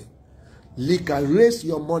something. Lika, raise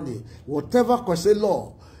your money. Whatever can say,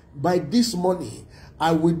 Lord, by this money,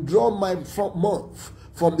 I withdraw my month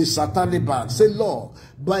from the satanic bank. Say, Lord,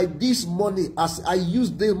 by this money, as I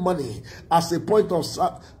use this money as a point of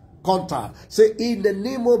contact. Say, in the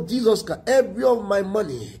name of Jesus, every of my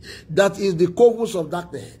money that is the covers of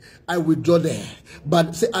darkness, I withdraw them.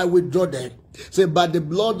 But say, I withdraw them. Say, by the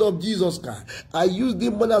blood of Jesus Christ, I use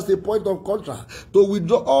this money as a point of contact to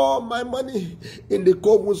withdraw all my money in the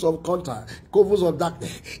covers of contact, covers of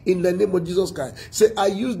darkness. In the name of Jesus Christ, say, I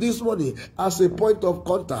use this money as a point of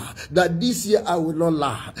contact that this year I will not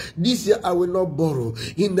lie. This year I will not borrow.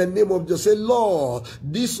 In the name of Jesus, say, Lord,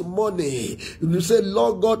 this money, you say,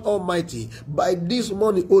 Lord God Almighty, by this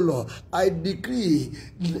money, oh Lord, I decree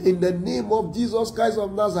in the name of Jesus Christ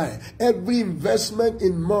of Nazareth, every investment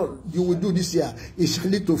in money you will do this year, it shall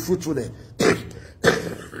lead to fruitfulness.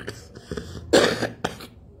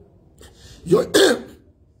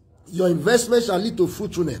 Your investment shall lead to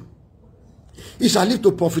fruitfulness. It shall lead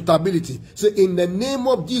to profitability. Say, in the name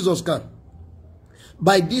of Jesus Christ,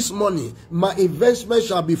 by this money, my investment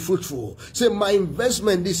shall be fruitful. Say, my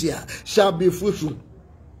investment this year shall be fruitful.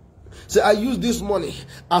 Say, I use this money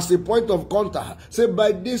as a point of contact. Say,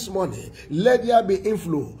 by this money, let there be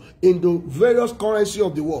inflow into various currency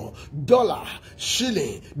of the world. Dollar,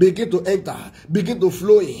 shilling, begin to enter, begin to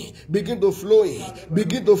flow in, begin to flow in,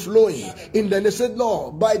 begin to flow in. In the name of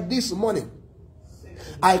Lord, by this money,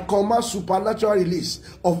 I command supernatural release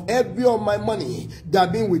of every of my money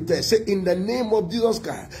that been with us. Say, in the name of Jesus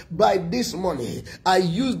Christ, by this money, I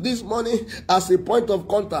use this money as a point of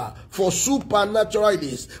contact for supernatural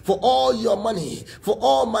release, for all your money, for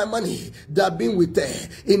all my money that been with us.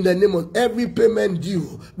 In the name of every payment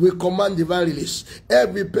due, we command divine release.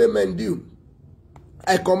 Every payment due,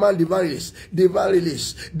 I command divine release, divine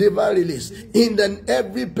release, divine release. In the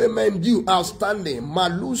every payment due outstanding,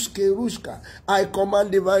 Malus Kerushka, I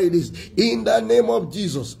command divine release. In the name of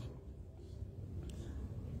Jesus.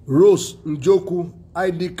 Rose Njoku, I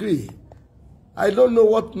decree. I don't know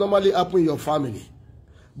what normally happens in your family,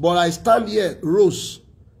 but I stand here, Rose.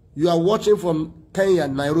 You are watching from Kenya,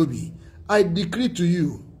 Nairobi. I decree to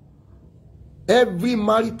you, Every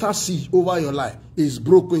marital siege over your life is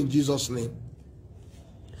broken in Jesus' name.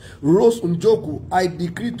 Rose Njoku, I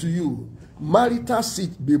decree to you, marital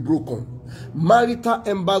siege be broken. Marital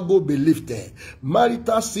embargo be lifted.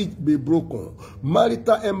 Marital siege be broken.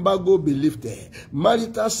 Marital embargo be lifted.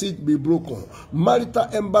 Marital siege be broken. Marital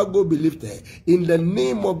embargo be lifted. In the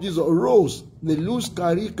name of Jesus. Rose, Nelus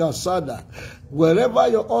Karika Sada, wherever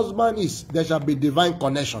your husband is, there shall be divine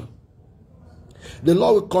connection. The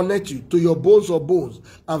Lord will connect you to your bones of bones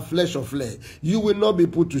and flesh of flesh. You will not be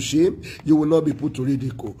put to shame. You will not be put to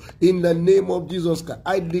ridicule. In the name of Jesus Christ,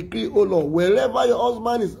 I decree, oh Lord, wherever your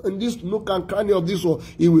husband is in this nook and cranny of this world,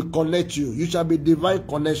 he will connect you. You shall be divine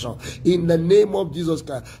connection. In the name of Jesus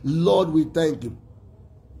Christ, Lord, we thank you.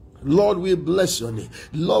 Lord, we bless your name.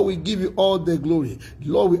 Lord, we give you all the glory.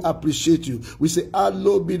 Lord, we appreciate you. We say,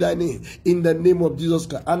 hallowed be thy name. In the name of Jesus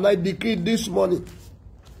Christ. And I decree this morning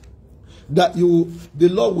that the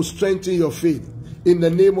Lord will strengthen your faith. In the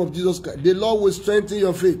name of Jesus Christ. The Lord will strengthen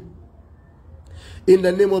your faith. In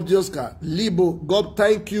the name of Jesus Christ. Libo, God,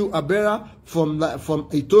 thank you, Abera, from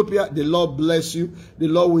Ethiopia. The Lord bless you. The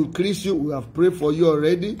Lord will increase you. We have prayed for you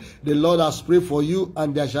already. The Lord has prayed for you,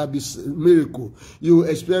 and there shall be miracle. You will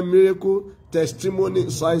experience miracle, testimony,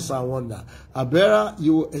 signs and wonder. Abera,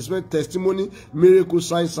 you will expect testimony, miracle,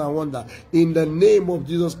 signs and wonder. In the name of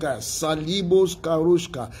Jesus Christ. Salibos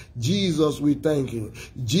Karushka. Jesus, we thank you.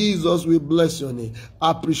 Jesus, we bless your name.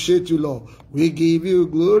 Appreciate you, Lord. We give you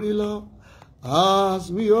glory, Lord.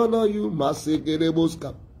 As we honor you,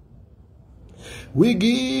 Masekereboska. We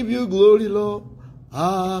give you glory, Lord.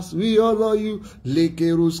 As we honor you,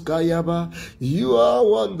 Lekeruskayaba. You are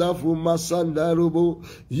wonderful, Masandarobo.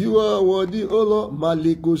 You are worthy, O Lord,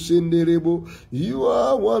 Maliko Senderebo. You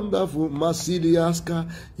are wonderful, Masiliaska.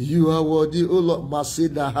 You are worthy, O Lord,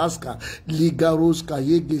 Maseda Haska. Ligaroska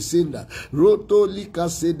Yegesenda. Roto Lika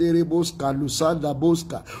Sedereboska, Lusanda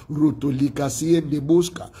Boska. Roto Lika Siende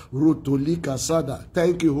Boska. Roto Lika Sada.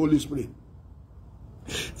 Thank you, Holy Spirit.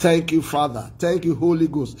 Thank you, Father. Thank you, Holy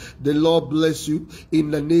Ghost. The Lord bless you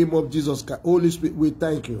in the name of Jesus Christ. Holy Spirit, we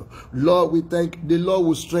thank you. Lord, we thank you. The Lord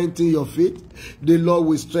will strengthen your faith. The Lord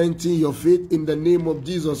will strengthen your faith in the name of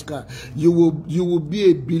Jesus Christ. You will be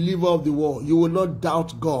a believer of the world. You will not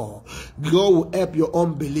doubt God. God will help your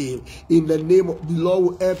unbelief. In the name of the Lord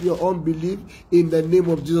will help your unbelief in the name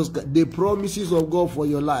of Jesus Christ. The promises of God for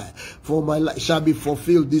your life, for my life, shall be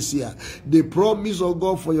fulfilled this year. The promise of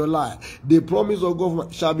God for your life, the promise of God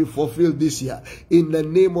shall be fulfilled this year. In the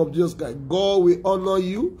name of Jesus Christ. God will honor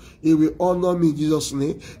you. He will honor me in Jesus'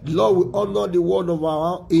 name. The Lord will honor the word of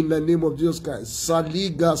our mouth in the name of Jesus Christ.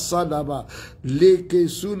 Saliga Sadaba Leke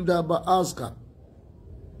Sundaba Aska.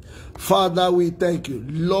 Father, we thank you.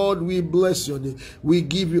 Lord, we bless your name. We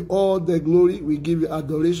give you all the glory. We give you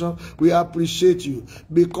adoration. We appreciate you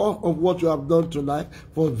because of what you have done tonight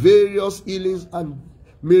for various healings and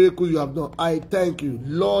miracles you have done. I thank you.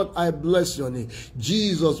 Lord, I bless your name.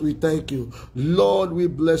 Jesus, we thank you. Lord, we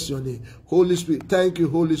bless your name. Holy Spirit, thank you,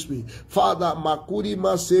 Holy Spirit. Father, Makuri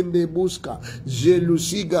Masende Buska,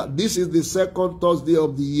 Jelusiga. This is the second Thursday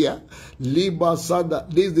of the year. Liba Sada.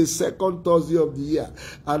 This is the second Thursday of the year.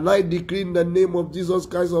 And I decree in the name of Jesus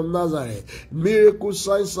Christ of Nazareth, miracle,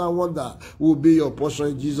 signs and wonder will be your portion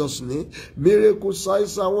in Jesus' name. Miracle,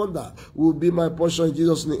 signs and wonder will be my portion in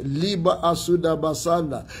Jesus' name. Liba Asuda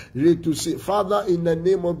Basanda. Father, in the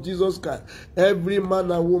name of Jesus Christ, every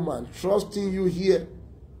man and woman trusting you here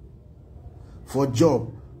for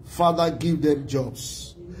job, Father, give them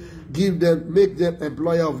jobs. Give them, make them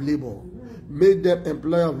employer of labor. Make them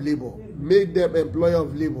employer of labor. Make them employer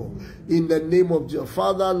of labor. In the name of Jesus.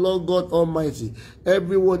 Father, Lord God Almighty,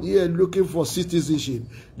 everyone here looking for citizenship,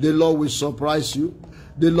 the Lord will surprise you.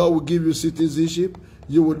 The Lord will give you citizenship.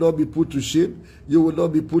 You will not be put to shame. You will not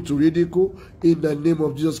be put to ridicule. In the name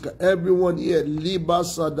of Jesus. Everyone here, Liba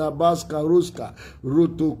Sadabaska Ruska,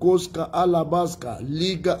 Rutokoska Alabaska,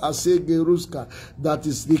 Liga Asege Ruska, that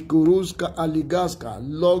is Likuruska Aligaska,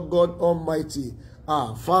 Lord God Almighty.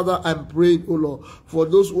 Father, I'm praying, O Lord, for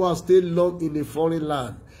those who are still long in a foreign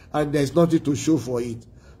land and there's nothing to show for it.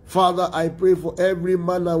 Father, I pray for every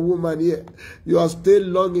man and woman here. You are still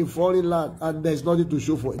long in foreign land and there's nothing to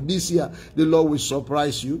show for it. This year, the Lord will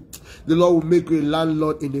surprise you. The Lord will make you a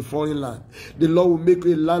landlord in the foreign land. The Lord will make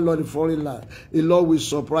you a landlord in foreign land. The Lord will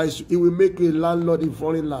surprise you. He will make you a landlord in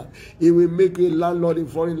foreign land. He will make you a landlord in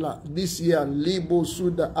foreign land. This year, Libo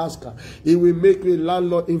Suda Aska. He will make you a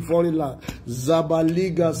landlord in foreign land.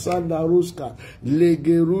 Zabaliga Sanda Ruska.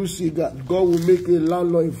 Legerusiga. God will make you a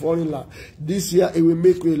landlord in foreign land. This year, He will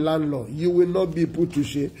make you a landlord. You will not be put to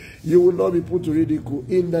shame. You will not be put to ridicule.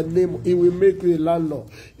 In the name, He will make you a landlord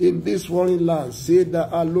in this foreign land. Say that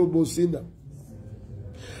Alobo Sinda.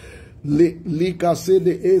 Lika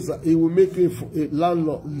Sede Eza, he will make you a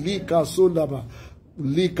landlord. Lika Sondaba.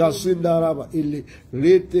 Lika Sindaraba,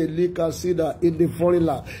 Rete Lika Sida in the foreign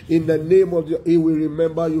land. In the name of he will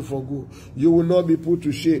remember you for good. You will not be put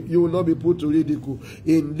to shame. You will not be put to ridicule.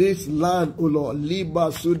 In this land, O Lord, Liba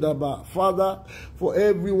Sudaba. Father, for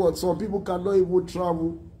everyone, some people cannot even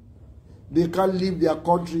travel. They can't leave their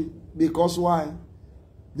country. Because why?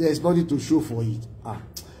 There is nothing to show for it.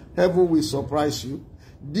 Heaven will surprise you.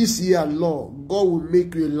 This year, Lord, God will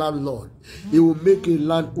make you a landlord. He will make a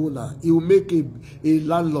landowner. He will make a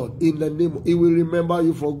landlord in the name. He will remember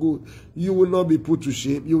you for good. You will not be put to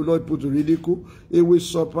shame. You will not be put to ridicule. It will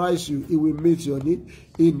surprise you. It will meet your need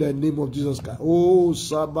in the name of Jesus Christ. Oh,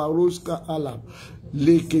 Sabaroska Alam.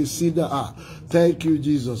 Leke Sida. Thank you,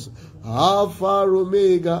 Jesus. Alpha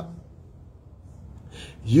Omega.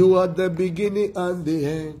 You are the beginning and the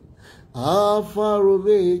end. Alpha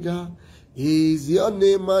Omega. Is your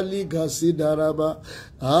name Aliga Sidaraba?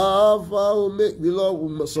 Alpha Omega. The Lord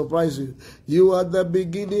will surprise you. You are the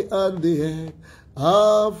beginning and the end.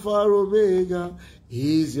 Alpha Omega.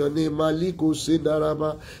 Is your name Aliko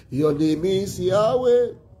Sidaraba? Your name is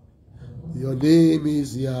Yahweh. Your name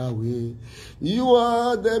is Yahweh. You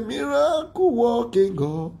are the miracle working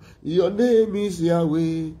God. Your name is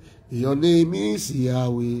Yahweh. Your name is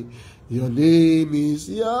Yahweh. Your name is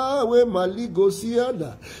Yahweh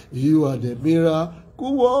Maligosiana. You are the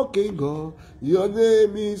miracle working God. Your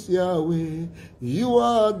name is Yahweh. You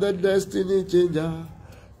are the destiny changer.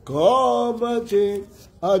 Come and change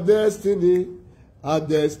our destiny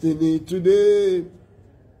today.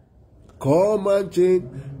 Come and change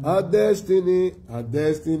our destiny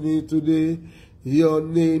today. Your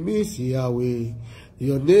name is Yahweh.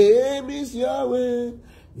 Your name is Yahweh.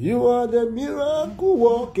 You are the miracle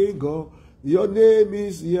working God. Your name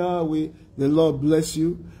is Yahweh. The Lord bless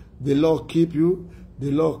you. The Lord keep you.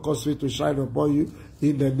 The Lord cause it to shine upon you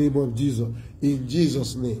in the name of Jesus. In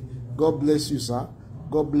Jesus' name. God bless you, sir.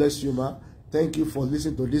 God bless you, ma. Thank you for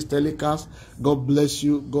listening to this telecast. God bless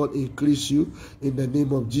you. God increase you in the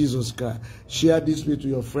name of Jesus Christ. Share this with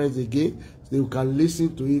your friends again. So you can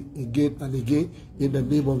listen to it again and again in the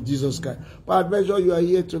name of Jesus Christ. But I measure you are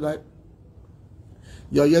here tonight.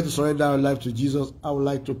 You are here to surrender your life to Jesus. I would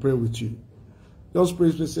like to pray with you. Just pray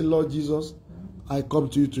and say, Lord Jesus, I come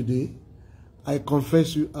to you today. I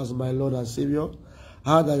confess you as my Lord and Savior.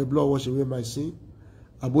 I heard that your blood wash away my sin.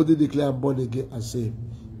 I boldly declare I'm born again and saved.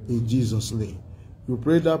 In Jesus' name. You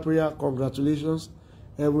prayed that prayer. Congratulations.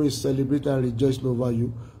 Everyone is celebrating and rejoicing over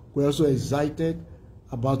you. We're also excited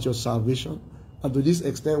about your salvation. And to this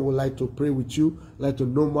extent, we'd like to pray with you, like to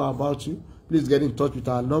know more about you. Please get in touch with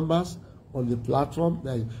our numbers on the platform.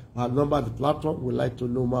 Our number at the platform. We'd like to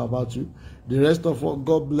know more about you. The rest of all,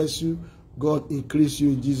 God bless you. God increase you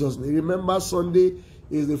in Jesus' name. Remember, Sunday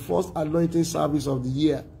is the first anointing service of the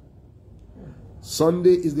year.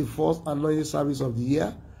 Sunday is the first anointing service of the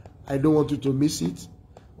year. I don't want you to miss it.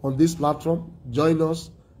 On this platform, join us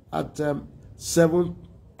at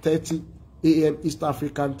 7:30 a.m. East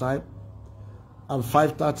African time and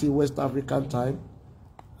 5:30 West African time,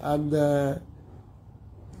 and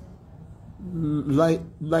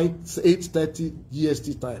 8:30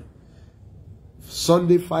 GST time.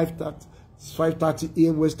 Sunday 5:30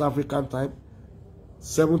 a.m. West African time,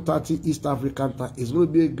 7:30 East African time. It's going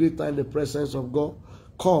to be a great time in the presence of God.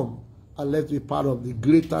 Come and let's be part of the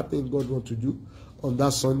greater thing God wants to do on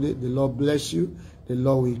that Sunday. The Lord bless you. The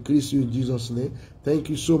Lord will increase you in Jesus' name. Thank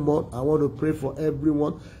you so much. I want to pray for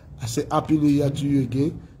everyone. I say Happy New Year to you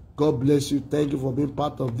again. God bless you. Thank you for being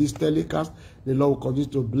part of this telecast. The Lord will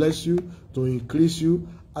continue to bless you, to increase you,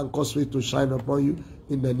 and cause it to shine upon you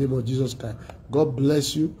in the name of Jesus Christ. God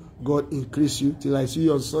bless you. God increase you. Till I see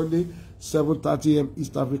you on Sunday, 7:30 a.m.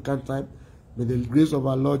 East African time. May the grace of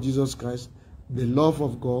our Lord Jesus Christ, the love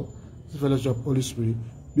of God, the fellowship of Holy Spirit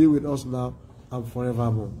be with us now and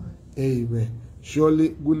forevermore. Amen. Surely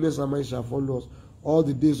goodness and mercy shall follow us all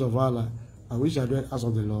the days of our life, and we shall dwell in the house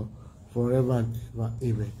of the Lord forever and ever.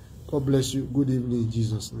 Amen. God bless you. Good evening in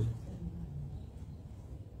Jesus' name.